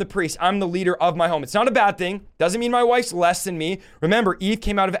I'm the priest. I'm the leader of my home. It's not a bad thing. Doesn't mean my wife's less than me. Remember, Eve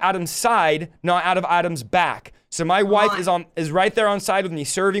came out of Adam's side, not out of Adam's back. So my wife is right there on side with me,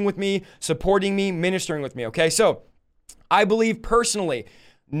 serving with me, supporting me, ministering with me, okay? So I believe personally,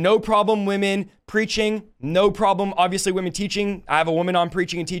 no problem women preaching, no problem obviously women teaching. I have a woman on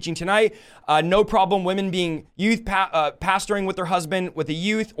preaching and teaching tonight. No problem women being youth pastoring with their husband, with the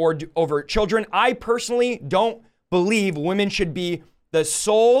youth or over children. I personally don't believe women should be the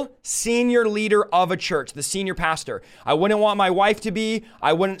sole senior leader of a church, the senior pastor. I wouldn't want my wife to be.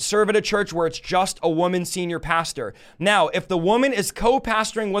 I wouldn't serve at a church where it's just a woman senior pastor. Now, if the woman is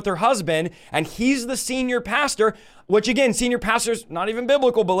co-pastoring with her husband and he's the senior pastor, which again, senior pastor's not even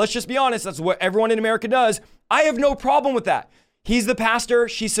biblical, but let's just be honest, that's what everyone in America does. I have no problem with that. He's the pastor.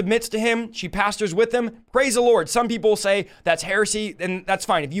 She submits to him. She pastors with him. Praise the Lord. Some people say that's heresy, and that's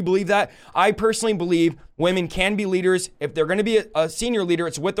fine. If you believe that, I personally believe women can be leaders. If they're going to be a senior leader,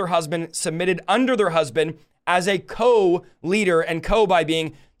 it's with their husband, submitted under their husband as a co-leader, and co by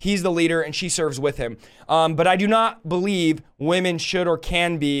being he's the leader and she serves with him. But I do not believe women should or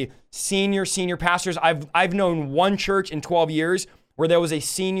can be senior pastors. I've known one church in 12 years where there was a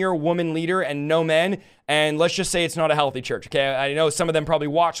senior woman leader and no men. And let's just say it's not a healthy church, okay? I know some of them probably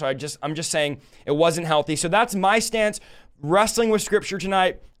watch, so I'm just saying it wasn't healthy. So that's my stance, wrestling with scripture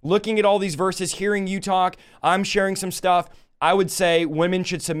tonight, looking at all these verses, hearing you talk. I'm sharing some stuff. I would say women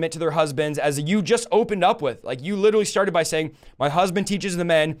should submit to their husbands as you just opened up with. Like you literally started by saying, my husband teaches the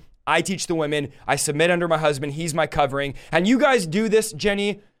men, I teach the women, I submit under my husband, he's my covering. And you guys do this,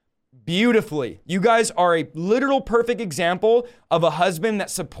 Jenny, beautifully. You guys are a literal perfect example of a husband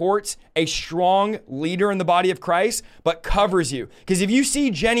that supports a strong leader in the body of Christ, but covers you. Because if you see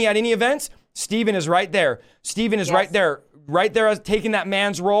Jenny at any events, Stephen is right there. Stephen is right there taking that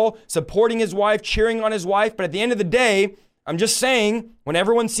man's role, supporting his wife, cheering on his wife. But at the end of the day, I'm just saying, when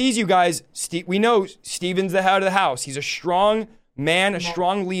everyone sees you guys, we know Stephen's the head of the house. He's a strong man, a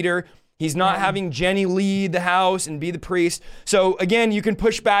strong leader. He's not having Jenny lead the house and be the priest. So again, you can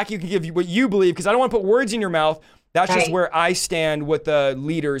push back. You can give what you believe, because I don't want to put words in your mouth. That's just where I stand with the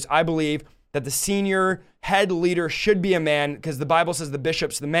leaders. I believe that the senior head leader should be a man, because the Bible says the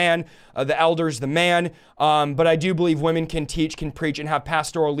bishop's the man, the elder's the man. But I do believe women can teach, can preach, and have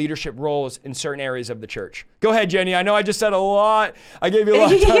pastoral leadership roles in certain areas of the church. Go ahead, Jenny. I know I just said a lot. I gave you a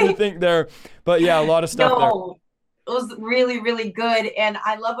lot of time to think there. But yeah, a lot of stuff there. It was really, really good. And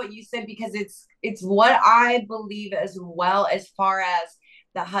I love what you said, because it's what I believe as well, as far as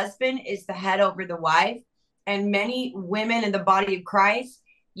the husband is the head over the wife. And many women in the body of Christ,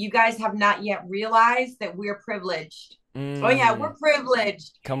 you guys have not yet realized that we're privileged. Oh yeah, we're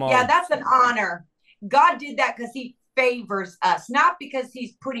privileged. Come on. Yeah, that's an honor. God did that because he favors us, not because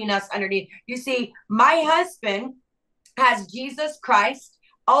he's putting us underneath. You see, my husband has Jesus Christ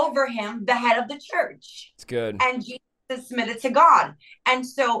over him, the head of the church. It's good. And Jesus is submitted to God. And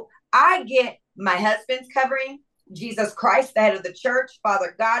so I get my husband's covering, Jesus Christ, the head of the church,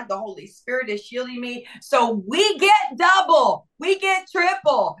 Father God, the Holy Spirit is shielding me. So we get double, we get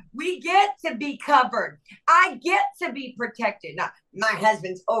triple, we get to be covered. I get to be protected. Now, my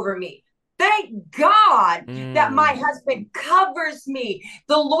husband's over me. Thank God that my husband covers me.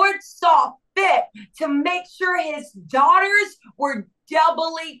 The Lord saw fit to make sure his daughters were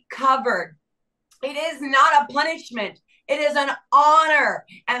doubly covered. It is not a punishment. It is an honor.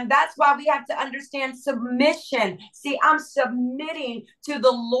 And that's why we have to understand submission. See, I'm submitting to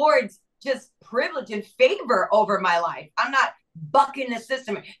the Lord's just privilege and favor over my life. I'm not bucking the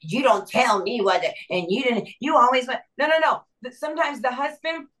system. You don't tell me what to, and you didn't, you always went. No. But sometimes the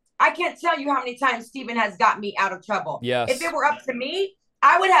husband, I can't tell you how many times Stephen has got me out of trouble. Yes. If it were up to me,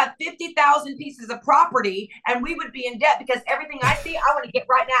 I would have 50,000 pieces of property and we would be in debt because everything I see, I want to get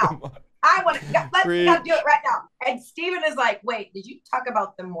right now. I want to, let's do it right now. And Stephen is like, wait, did you talk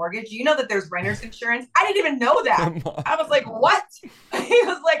about the mortgage? You know that there's renter's insurance? I didn't even know that. I was like, what? He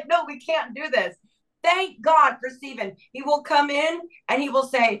was like, no, we can't do this. Thank God for Stephen. He will come in and he will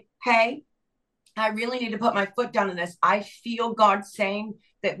say, hey, I really need to put my foot down on this. I feel God saying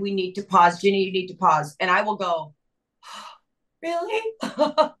that we need to pause. Jenny, you need to pause. And I will go, really?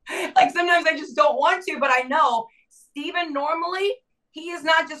 Like sometimes I just don't want to, but I know Stephen normally, he is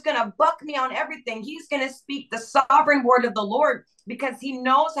not just going to buck me on everything. He's going to speak the sovereign word of the Lord because he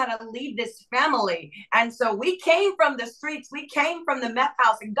knows how to lead this family. And so we came from the streets. We came from the meth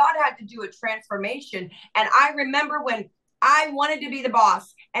house and God had to do a transformation. And I remember when I wanted to be the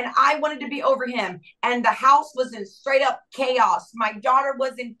boss and I wanted to be over him and the house was in straight up chaos. My daughter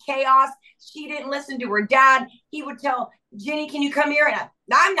was in chaos. She didn't listen to her dad. He would tell Jenny, can you come here? And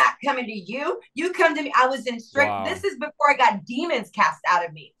I'm not coming to you. You come to me. I was in strict. Wow. This is before I got demons cast out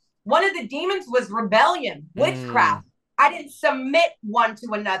of me. One of the demons was rebellion, witchcraft. I didn't submit one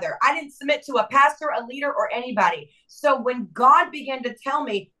to another. I didn't submit to a pastor, a leader, or anybody. So when God began to tell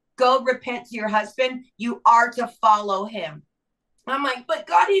me, go repent to your husband, you are to follow him. I'm like, but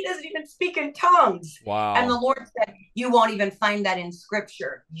God, he doesn't even speak in tongues. Wow. And the Lord said, you won't even find that in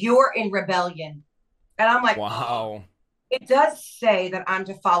scripture. You're in rebellion. And I'm like, wow. It does say that I'm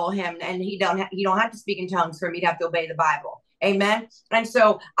to follow him and you don't have to speak in tongues for me to have to obey the Bible. Amen. And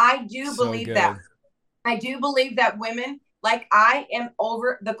so I do believe that. I do believe that women, like I am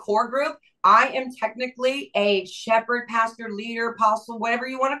over the core group. I am technically a shepherd, pastor, leader, apostle, whatever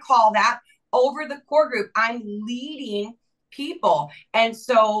you want to call that, over the core group. I'm leading people. And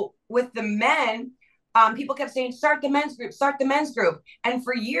so with the men, people kept saying, start the men's group, start the men's group. And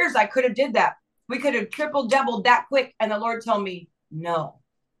for years, I could have did that. We could have triple doubled that quick. And the Lord told me, no,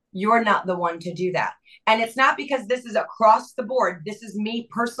 you're not the one to do that. And it's not because this is across the board. This is me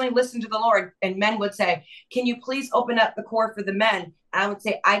personally listening to the Lord. And men would say, can you please open up the core for the men? And I would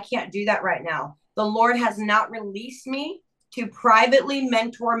say, I can't do that right now. The Lord has not released me to privately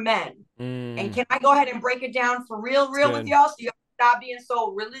mentor men. And can I go ahead and break it down for real with y'all? So you stop being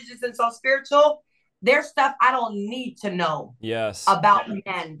so religious and so spiritual. There's stuff I don't need to know about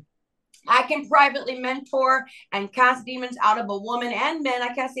men. I can privately mentor and cast demons out of a woman and men.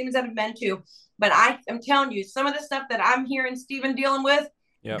 I cast demons out of men too. But I am telling you, some of the stuff that I'm hearing Stephen dealing with,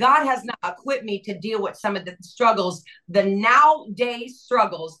 God has not equipped me to deal with some of the struggles, the nowadays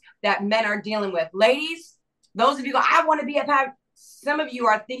struggles that men are dealing with. Ladies, those of you go, I want to be a pastor. Some of you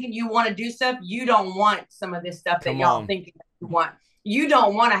are thinking you want to do stuff. You don't want some of this stuff that y'all thinking you want. You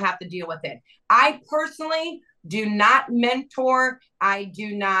don't want to have to deal with it. I personally do not mentor. I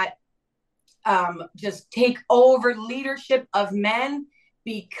do not just take over leadership of men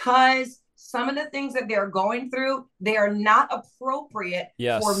because some of the things that they're going through, they are not appropriate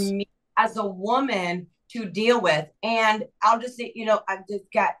for me as a woman to deal with. And I'll just say, I've just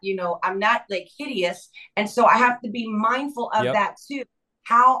got, I'm not like hideous. And so I have to be mindful of that too.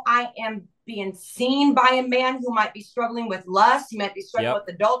 How I am being seen by a man who might be struggling with lust. He might be struggling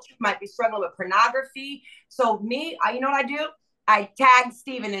with adultery, might be struggling with pornography. So me, you know what I do? I tag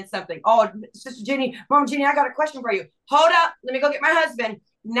Stephen in something. Oh, Sister Jenny, Mom Jenny, I got a question for you. Hold up. Let me go get my husband.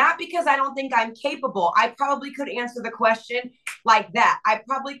 Not because I don't think I'm capable. I probably could answer the question like that. I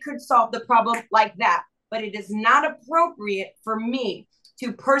probably could solve the problem like that. But it is not appropriate for me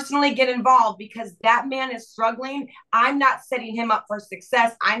to personally get involved because that man is struggling. I'm not setting him up for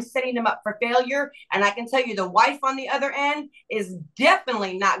success. I'm setting him up for failure. And I can tell you the wife on the other end is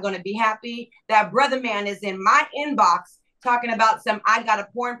definitely not going to be happy. That brother man is in my inbox talking about I got a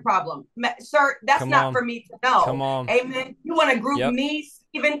porn problem. Sir, that's not for me to know. Come on. Amen. You want to group me,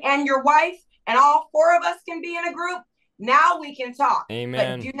 Stephen, and your wife, and all four of us can be in a group? Now we can talk.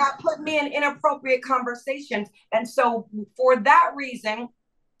 Amen. But do not put me in inappropriate conversations. And so for that reason,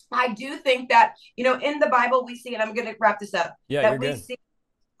 I do think that, in the Bible we see, and I'm going to wrap this up, Yeah, that you're we good. see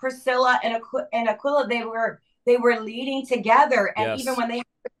Priscilla and Aquila, they were leading together. And even Yes. when they had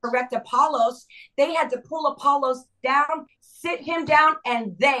to correct Apollos, they had to pull Apollos down, sit him down,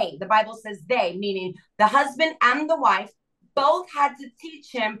 and the Bible says they, meaning the husband and the wife, both had to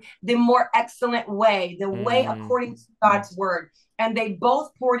teach him the more excellent way, the way Mm. according to God's word. And they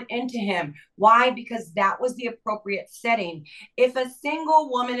both poured into him. Why? Because that was the appropriate setting. If a single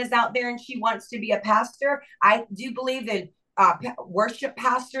woman is out there and she wants to be a pastor, I do believe in worship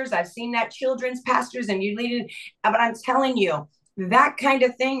pastors. I've seen that, children's pastors, and you lead it. But I'm telling you, that kind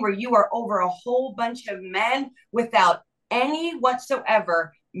of thing where you are over a whole bunch of men without any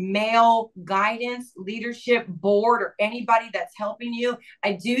whatsoever male guidance, leadership, board, or anybody that's helping you,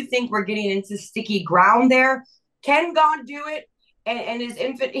 I do think we're getting into sticky ground there. Can God do it? And his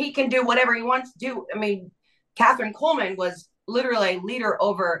infant, he can do whatever he wants to do. I mean, Catherine Coleman was literally a leader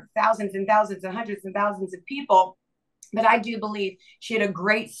over thousands and thousands and hundreds and thousands of people. But I do believe she had a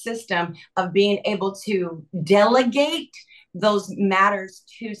great system of being able to delegate those matters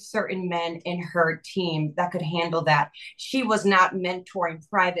to certain men in her team that could handle that. She was not mentoring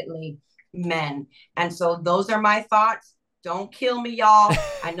privately men. And so those are my thoughts. Don't kill me, y'all.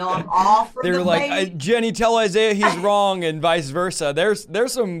 I know I'm all for They the were like, ladies. Jenny, tell Isaiah he's wrong, and vice versa.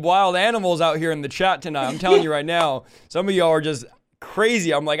 There's some wild animals out here in the chat tonight. I'm telling you right now. Some of y'all are just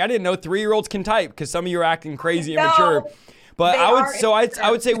crazy. I'm like, I didn't know 3-year-olds can type, because some of you are acting crazy and mature. But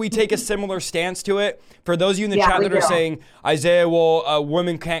I would say we take a similar stance to it. For those of you in the chat that are saying, Isaiah, well, a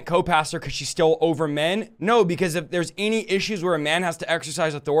woman can't co-pastor because she's still over men. No, because if there's any issues where a man has to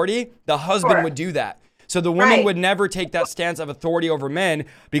exercise authority, the husband would do that. So the woman would never take that stance of authority over men,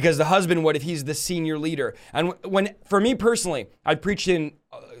 because the husband would if he's the senior leader. And for me personally, I preached in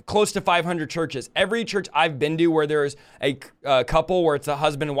close to 500 churches. Every church I've been to where there's a couple where it's a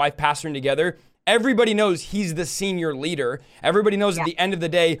husband and wife pastoring together, everybody knows he's the senior leader. Everybody knows at the end of the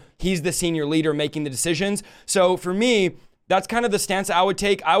day, he's the senior leader making the decisions. So for me, that's kind of the stance I would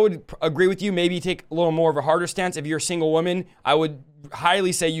take. I would agree with you, maybe take a little more of a harder stance. If you're a single woman, I would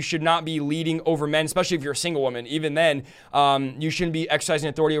highly say you should not be leading over men, especially if you're a single woman. Even then, you shouldn't be exercising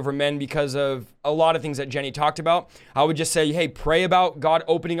authority over men because of a lot of things that Jenny talked about. I would just say, hey, pray about God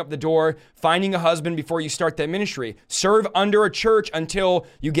opening up the door, finding a husband before you start that ministry. Serve under a church until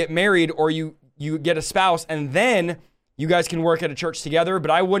you get married or you get a spouse, and then you guys can work at a church together.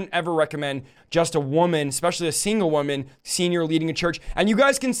 But I wouldn't ever recommend just a woman, especially a single woman, senior leading a church. And you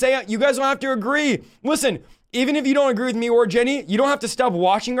guys can say, you guys don't have to agree. Listen, even if you don't agree with me or Jenny, you don't have to stop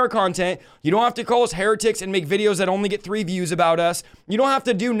watching our content. You don't have to call us heretics and make videos that only get 3 views about us. You don't have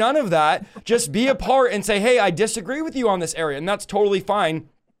to do none of that. Just be a part and say, hey, I disagree with you on this area. And that's totally fine.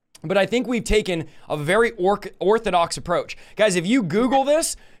 But I think we've taken a very orthodox approach. Guys, if you Google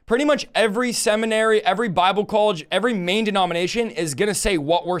this, pretty much every seminary, every Bible college, every main denomination is going to say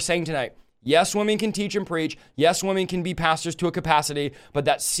what we're saying tonight. Yes, women can teach and preach. Yes, women can be pastors to a capacity, but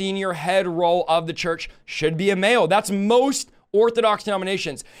that senior head role of the church should be a male. That's most Orthodox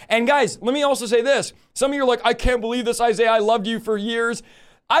denominations. And guys, let me also say this. Some of you are like, I can't believe this, Isaiah. I loved you for years.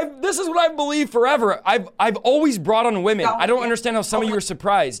 This is what I've believed forever. I've always brought on women. I don't understand how some of you are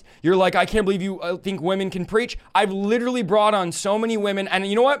surprised. You're like, I can't believe you think women can preach. I've literally brought on so many women, and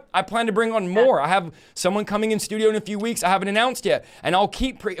you know what? I plan to bring on more. I have someone coming in studio in a few weeks. I haven't announced yet, and I'll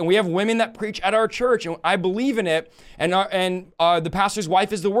keep and we have women that preach at our church, and I believe in it. And the pastor's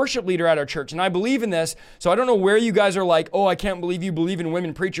wife is the worship leader at our church, and I believe in this. So I don't know where you guys are like, oh, I can't believe you believe in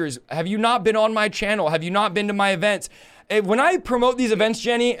women preachers. Have you not been on my channel? Have you not been to my events? When I promote these events,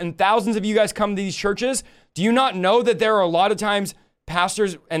 Jenny, and thousands of you guys come to these churches, do you not know that there are a lot of times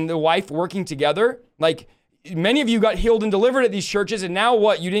pastors and the wife working together? Like, many of you got healed and delivered at these churches, and now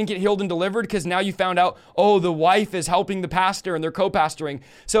what? You didn't get healed and delivered because now you found out, oh, the wife is helping the pastor and they're co-pastoring.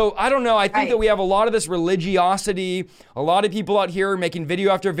 So I don't know. I think that we have a lot of this religiosity, a lot of people out here making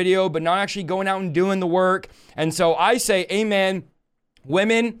video after video, but not actually going out and doing the work. And so I say, amen.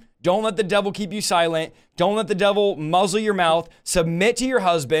 Women, don't let the devil keep you silent. Don't let the devil muzzle your mouth. Submit to your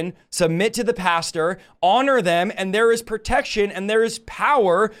husband. Submit to the pastor. Honor them. And there is protection and there is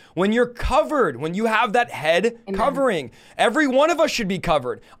power when you're covered, when you have that head covering. Every one of us should be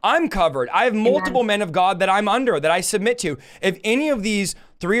covered. I'm covered. I have multiple men of God that I'm under, that I submit to. If any of these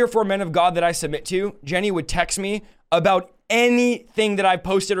 3 or 4 men of God that I submit to, Jenny would text me about anything that I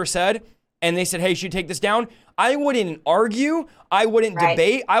posted or said, and they said, hey, should you take this down? I wouldn't argue. I wouldn't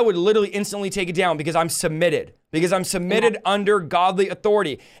debate. I would literally instantly take it down because I'm submitted. Because I'm submitted under godly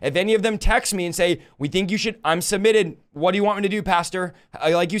authority. If any of them text me and say, we think you should, I'm submitted. what do you want me to do, Pastor?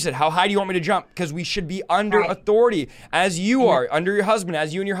 Like you said, how high do you want me to jump? Because we should be under authority, as you are, under your husband,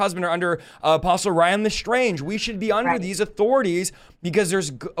 as you and your husband are under Apostle Ryan Lestrange. We should be under these authorities because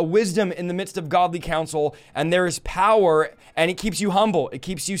there's a wisdom in the midst of godly counsel, and there is power, and it keeps you humble. It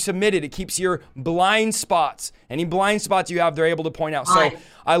keeps you submitted. It keeps your blind spots. Any blind spots you have, they're able to point out. So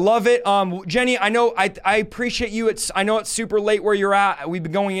I love it. Jenny, I know I appreciate you. I know it's super late where you're at. We've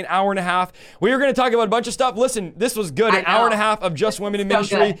been going an hour and a half. We were going to talk about a bunch of stuff. Listen, this was good. An hour and a half of just women in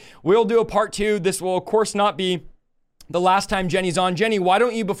ministry. We'll do a part 2. This will, of course, not be the last time Jenny's on. Jenny, why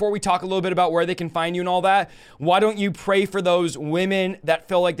don't you, before we talk a little bit about where they can find you and all that, why don't you pray for those women that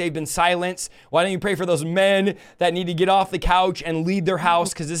feel like they've been silenced? Why don't you pray for those men that need to get off the couch and lead their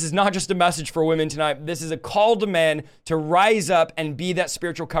house? Because this is not just a message for women tonight. This is a call to men to rise up and be that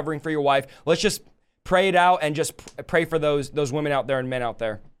spiritual covering for your wife. Let's just pray it out and just pray for those women out there and men out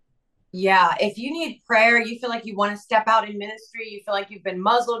there. Yeah, if you need prayer, you feel like you want to step out in ministry, you feel like you've been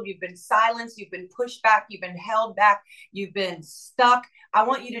muzzled, you've been silenced, you've been pushed back, you've been held back, you've been stuck. I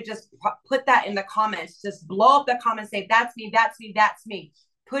want you to just put that in the comments. Just blow up the comments, say, that's me, that's me, that's me.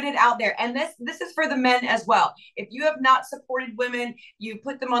 Put it out there. And this is for the men as well. If you have not supported women, you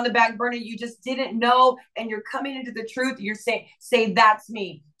put them on the back burner, you just didn't know, and you're coming into the truth, you're saying, say, that's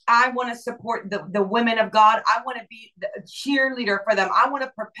me. I want to support the women of God. I want to be a cheerleader for them. I want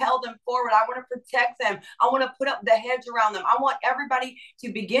to propel them forward. I want to protect them. I want to put up the hedge around them. I want everybody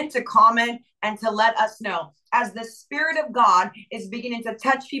to begin to comment and to let us know. As the Spirit of God is beginning to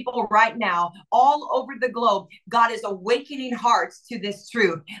touch people right now, all over the globe, God is awakening hearts to this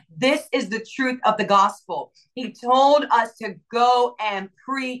truth. This is the truth of the gospel. He told us to go and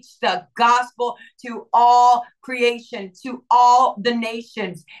preach the gospel to all creation, to all the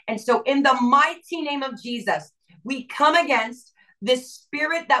nations. And so in the mighty name of Jesus, we come against this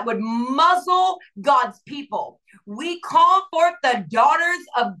spirit that would muzzle God's people. We call forth the daughters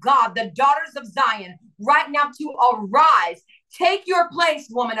of God, the daughters of Zion, right now to arise. Take your place,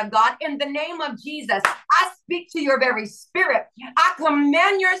 woman of God, in the name of Jesus. I speak to your very spirit. I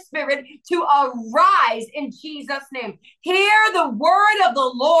command your spirit to arise in Jesus' name. Hear the word of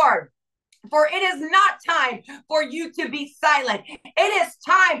the Lord. For it is not time for you to be silent. It is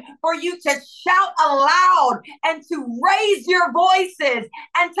time for you to shout aloud and to raise your voices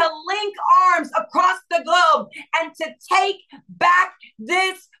and to link arms across the globe and to take back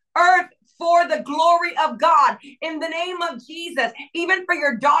this earth for the glory of God in the name of Jesus. Even for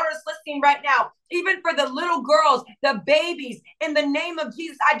your daughters listening right now, even for the little girls, the babies, in the name of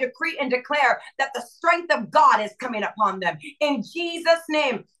Jesus, I decree and declare that the strength of God is coming upon them in Jesus'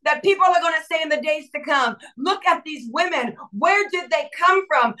 name. That people are going to say in the days to come, look at these women. Where did they come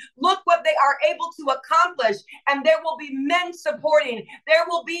from? Look what they are able to accomplish. And there will be men supporting. There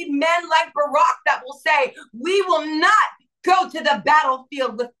will be men like Barak that will say, we will not go to the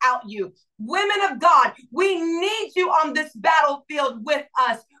battlefield without you. Women of God, we need you on this battlefield with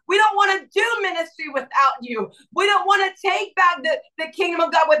us. We don't want to do ministry without you. We don't want to take back the kingdom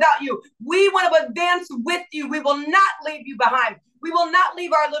of God without you. We want to advance with you. We will not leave you behind. We will not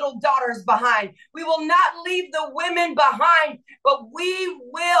leave our little daughters behind. We will not leave the women behind, but we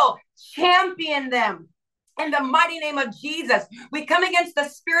will champion them. In the mighty name of Jesus, we come against the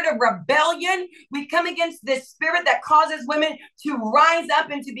spirit of rebellion. We come against this spirit that causes women to rise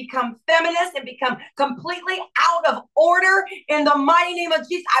up and to become feminist and become completely out of order. In the mighty name of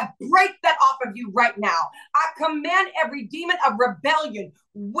Jesus, I break that off of you right now. I command every demon of rebellion,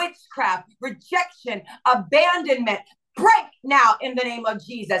 witchcraft, rejection, abandonment, break now in the name of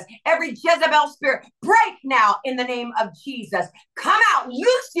Jesus. Every Jezebel spirit, break now in the name of Jesus. Come out,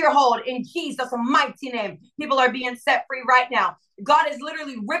 loose your hold in Jesus' mighty name. People are being set free right now. God is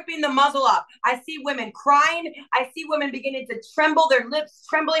literally ripping the muzzle up. I see women crying. I see women beginning to tremble, their lips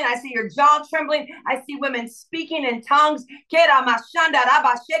trembling. I see your jaw trembling. I see women speaking in tongues.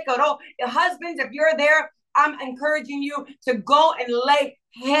 Husbands, if you're there, I'm encouraging you to go and lay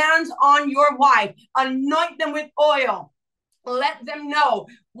hands on your wife, anoint them with oil. Let them know,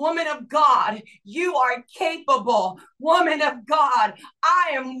 woman of God, you are capable. Woman of God,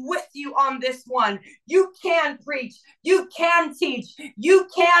 I am with you on this one. You can preach. You can teach. You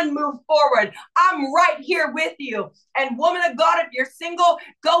can move forward. I'm right here with you. And woman of God, if you're single,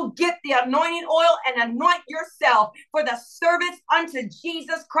 go get the anointing oil and anoint yourself for the service unto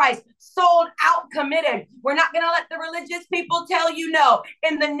Jesus Christ. Sold out, committed. We're not going to let the religious people tell you no.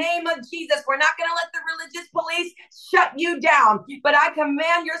 In the name of Jesus, we're not going to let the religious police shut you down. But I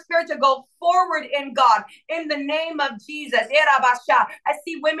command your spirit to go forward in God in the name of Jesus. I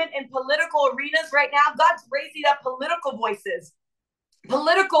see women in political arenas right now. God's raising up political voices.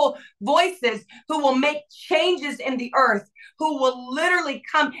 political voices who will make changes in the earth, who will literally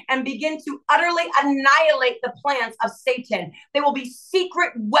come and begin to utterly annihilate the plans of Satan. They will be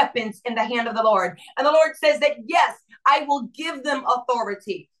secret weapons in the hand of the Lord. And the Lord says that, yes, I will give them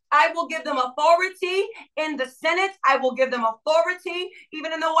authority. I will give them authority in the Senate. I will give them authority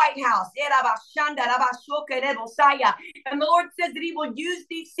even in the White House. And the Lord says that he will use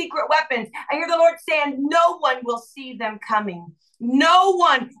these secret weapons. I hear the Lord saying, no one will see them coming. No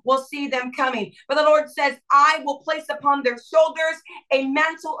one will see them coming. But the Lord says, I will place upon their shoulders a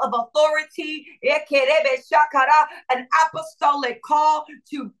mantle of authority, an apostolic call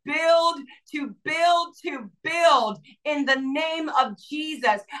to build in the name of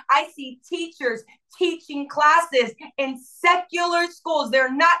Jesus. I see teachers teaching classes in secular schools.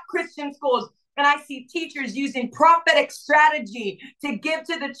 They're not Christian schools. And I see teachers using prophetic strategy to give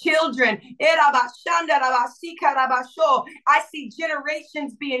to the children. I see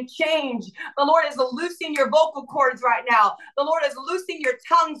generations being changed. The Lord is loosing your vocal cords right now. The Lord is loosing your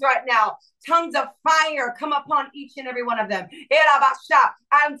tongues right now. Tongues of fire come upon each and every one of them. I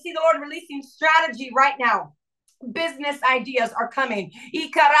see the Lord releasing strategy right now. Business ideas are coming.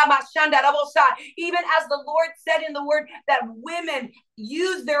 Even as the Lord said in the word that women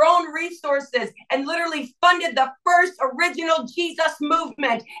used their own resources and literally funded the first original Jesus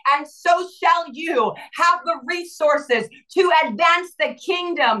movement. And so shall you have the resources to advance the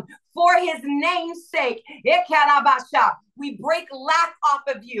kingdom for his name's sake. We break lack off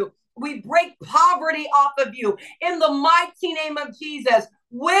of you. We break poverty off of you. In the mighty name of Jesus,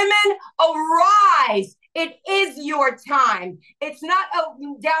 women, arise. It is your time. It's not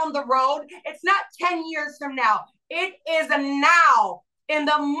down the road. It's not 10 years from now. It is a now. In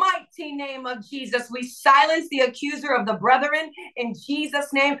the mighty name of Jesus, we silence the accuser of the brethren. In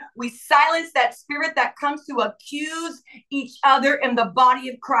Jesus' name, we silence that spirit that comes to accuse each other in the body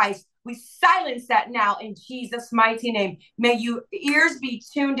of Christ. We silence that now in Jesus' mighty name. May your ears be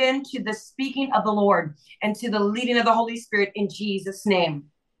tuned in to the speaking of the Lord and to the leading of the Holy Spirit in Jesus' name.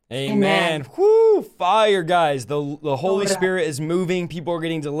 Amen. Whoo, fire, guys. The Holy Spirit is moving. People are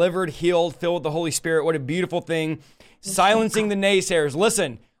getting delivered, healed, filled with the Holy Spirit. What a beautiful thing. Silencing the naysayers.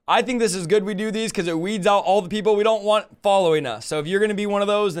 Listen, I think this is good we do these because it weeds out all the people we don't want following us. So if you're going to be one of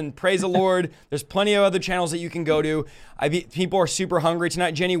those, then praise the Lord. There's plenty of other channels that you can go to. People are super hungry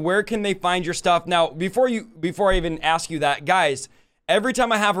tonight. Jenny, where can they find your stuff? Now, before I even ask you that, guys, every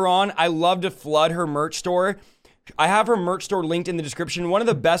time I have her on, I love to flood her merch store. I have her merch store linked in the description. One of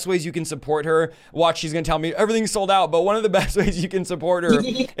the best ways you can support her, watch, she's going to tell me everything's sold out, but one of the best ways you can support her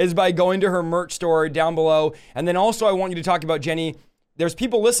is by going to her merch store down below. And then also I want you to talk about, Jenny, there's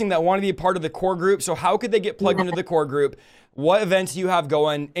people listening that want to be a part of the core group. So how could they get plugged into the core group? What events do you have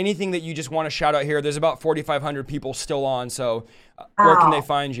going? Anything that you just want to shout out here? There's about 4,500 people still on. So where can they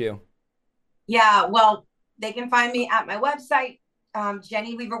find you? Yeah, well, they can find me at my website,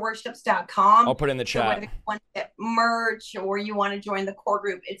 JennyWeaverWorships.com. I'll put it in the chat. So whether you want to get merch or you want to join the core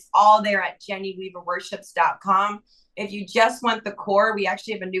group, it's all there at JennyWeaverWorships.com. If you just want the core, we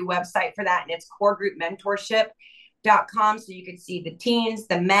actually have a new website for that, and it's coregroupmentorship.com. So you can see the teens,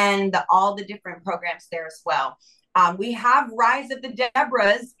 the men, all the different programs there as well. We have Rise of the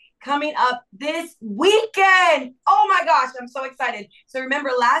Deborahs coming up this weekend. Oh my gosh, I'm so excited. So remember,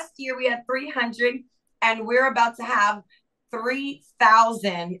 last year we had 300, and we're about to have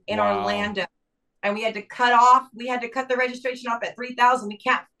 3,000 in Orlando, and we had to cut the registration off at 3,000. We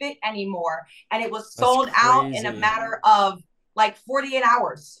can't fit anymore, and it was sold out in a matter of like 48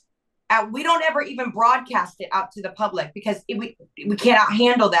 hours. We don't ever even broadcast it out to the public because we cannot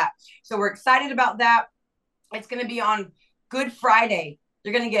handle that. So we're excited about that. It's going to be on Good Friday.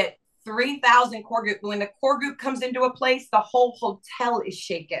 You're going to get 3,000 core group. When the core group comes into a place, the whole hotel is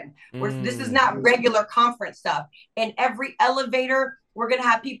shaken. This is not regular conference stuff. In every elevator, we're going to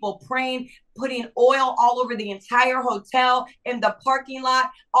have people praying, putting oil all over the entire hotel, in the parking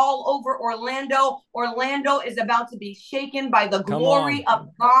lot, all over Orlando. Orlando is about to be shaken by the glory of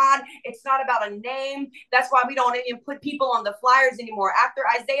God. It's not about a name. That's why we don't even put people on the flyers anymore. After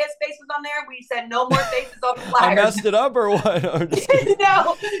Isaiah's face was on there, we said no more faces on the flyers. I messed it up or what?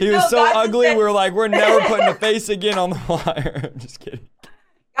 No. He was so ugly, we were like, we're never putting a face again on the flyer. I'm just kidding.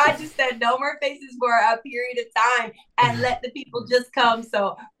 God just said no more faces for a period of time and let the people just come.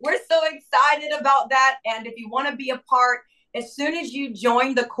 So we're so excited about that. And if you want to be a part, as soon as you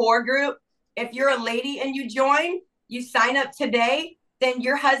join the core group, if you're a lady and you join, you sign up today, then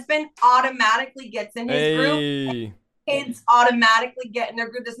your husband automatically gets in his group. Kids automatically get in their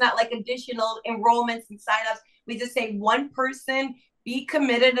group. There's not like additional enrollments and signups. We just say one person, be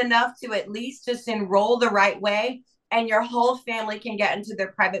committed enough to at least just enroll the right way. and your whole family can get into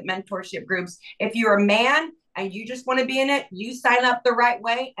their private mentorship groups. If you're a man and you just want to be in it, you sign up the right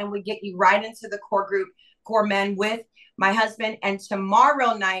way and we get you right into the core group, Core Men, with my husband. And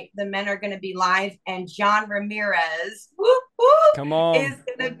tomorrow night, the men are going to be live, and John Ramirez whoop, whoop, Come on. is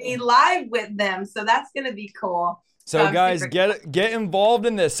going to be live with them. So that's going to be cool. So guys, get involved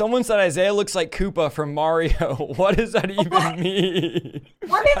in this. Someone said Isaiah looks like Koopa from Mario. What does that even mean?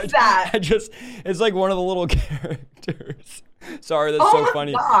 What is that? It's like one of the little characters. Sorry, that's so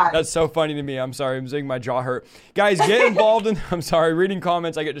funny. God. That's so funny to me. I'm sorry, I'm making my jaw hurt. Guys, get involved in, I'm sorry, reading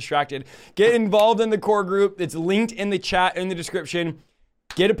comments, I get distracted. Get involved in the core group. It's linked in the chat, in the description.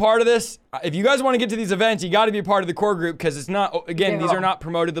 Get a part of this. If you guys want to get to these events, you got to be a part of the core group, because it's not, again, these are not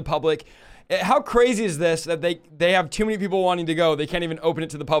promoted to the public. How crazy is this that they have too many people wanting to go? They can't even open it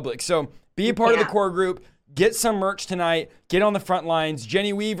to the public. So be a part of the core group. Get some merch tonight. Get on the front lines.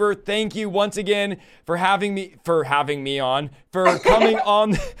 Jenny Weaver, thank you once again for coming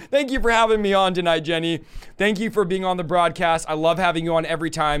on. Thank you for having me on tonight, Jenny. Thank you for being on the broadcast. I love having you on every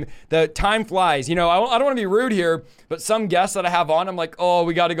time. The time flies. You know, I don't want to be rude here, but some guests that I have on, I'm like, oh,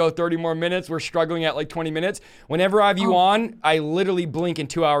 we got to go 30 more minutes. We're struggling at like 20 minutes. Whenever I have you on, I literally blink and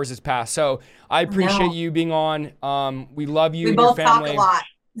 2 hours has passed. So I appreciate you being on. We love you and your family. We both talk a lot.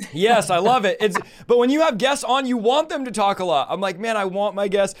 Yes, I love it. But when you have guests on, you want them to talk a lot. I'm like, man, I want my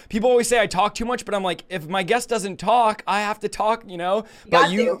guests. People always say I talk too much, but I'm like, if my guest doesn't talk, I have to talk, you know?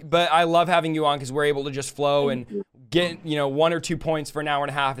 But I love having you on, because we're able to just flow and get, 1 or 2 points for an hour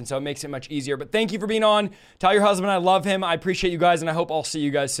and a half. And so it makes it much easier. But thank you for being on. Tell your husband I love him. I appreciate you guys, and I hope I'll see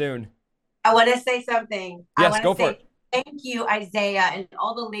you guys soon. I want to say something. Yes, go for it. Thank you, Isaiah, and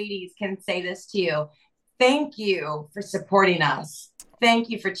all the ladies can say this to you. Thank you for supporting us. Thank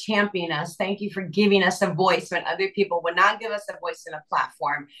you for championing us. Thank you for giving us a voice when other people would not give us a voice and a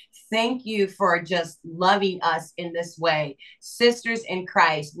platform. Thank you for just loving us in this way. Sisters in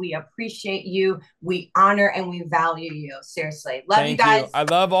Christ, we appreciate you. We honor and we value you. Seriously. Love you guys. I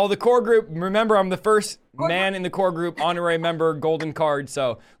love all the core group. Remember, I'm the first man in the core group, honorary member, golden card.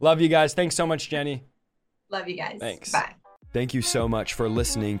 So love you guys. Thanks so much, Jenny. Love you guys. Thanks. Bye. Thank you so much for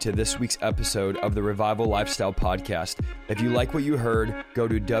listening to this week's episode of the Revival Lifestyle Podcast. If you like what you heard, go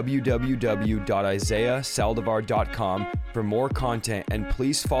to www.isaiahsaldivar.com for more content, and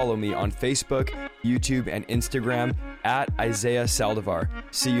please follow me on Facebook, YouTube, and Instagram at Isaiah Saldivar.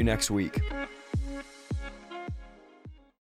 See you next week.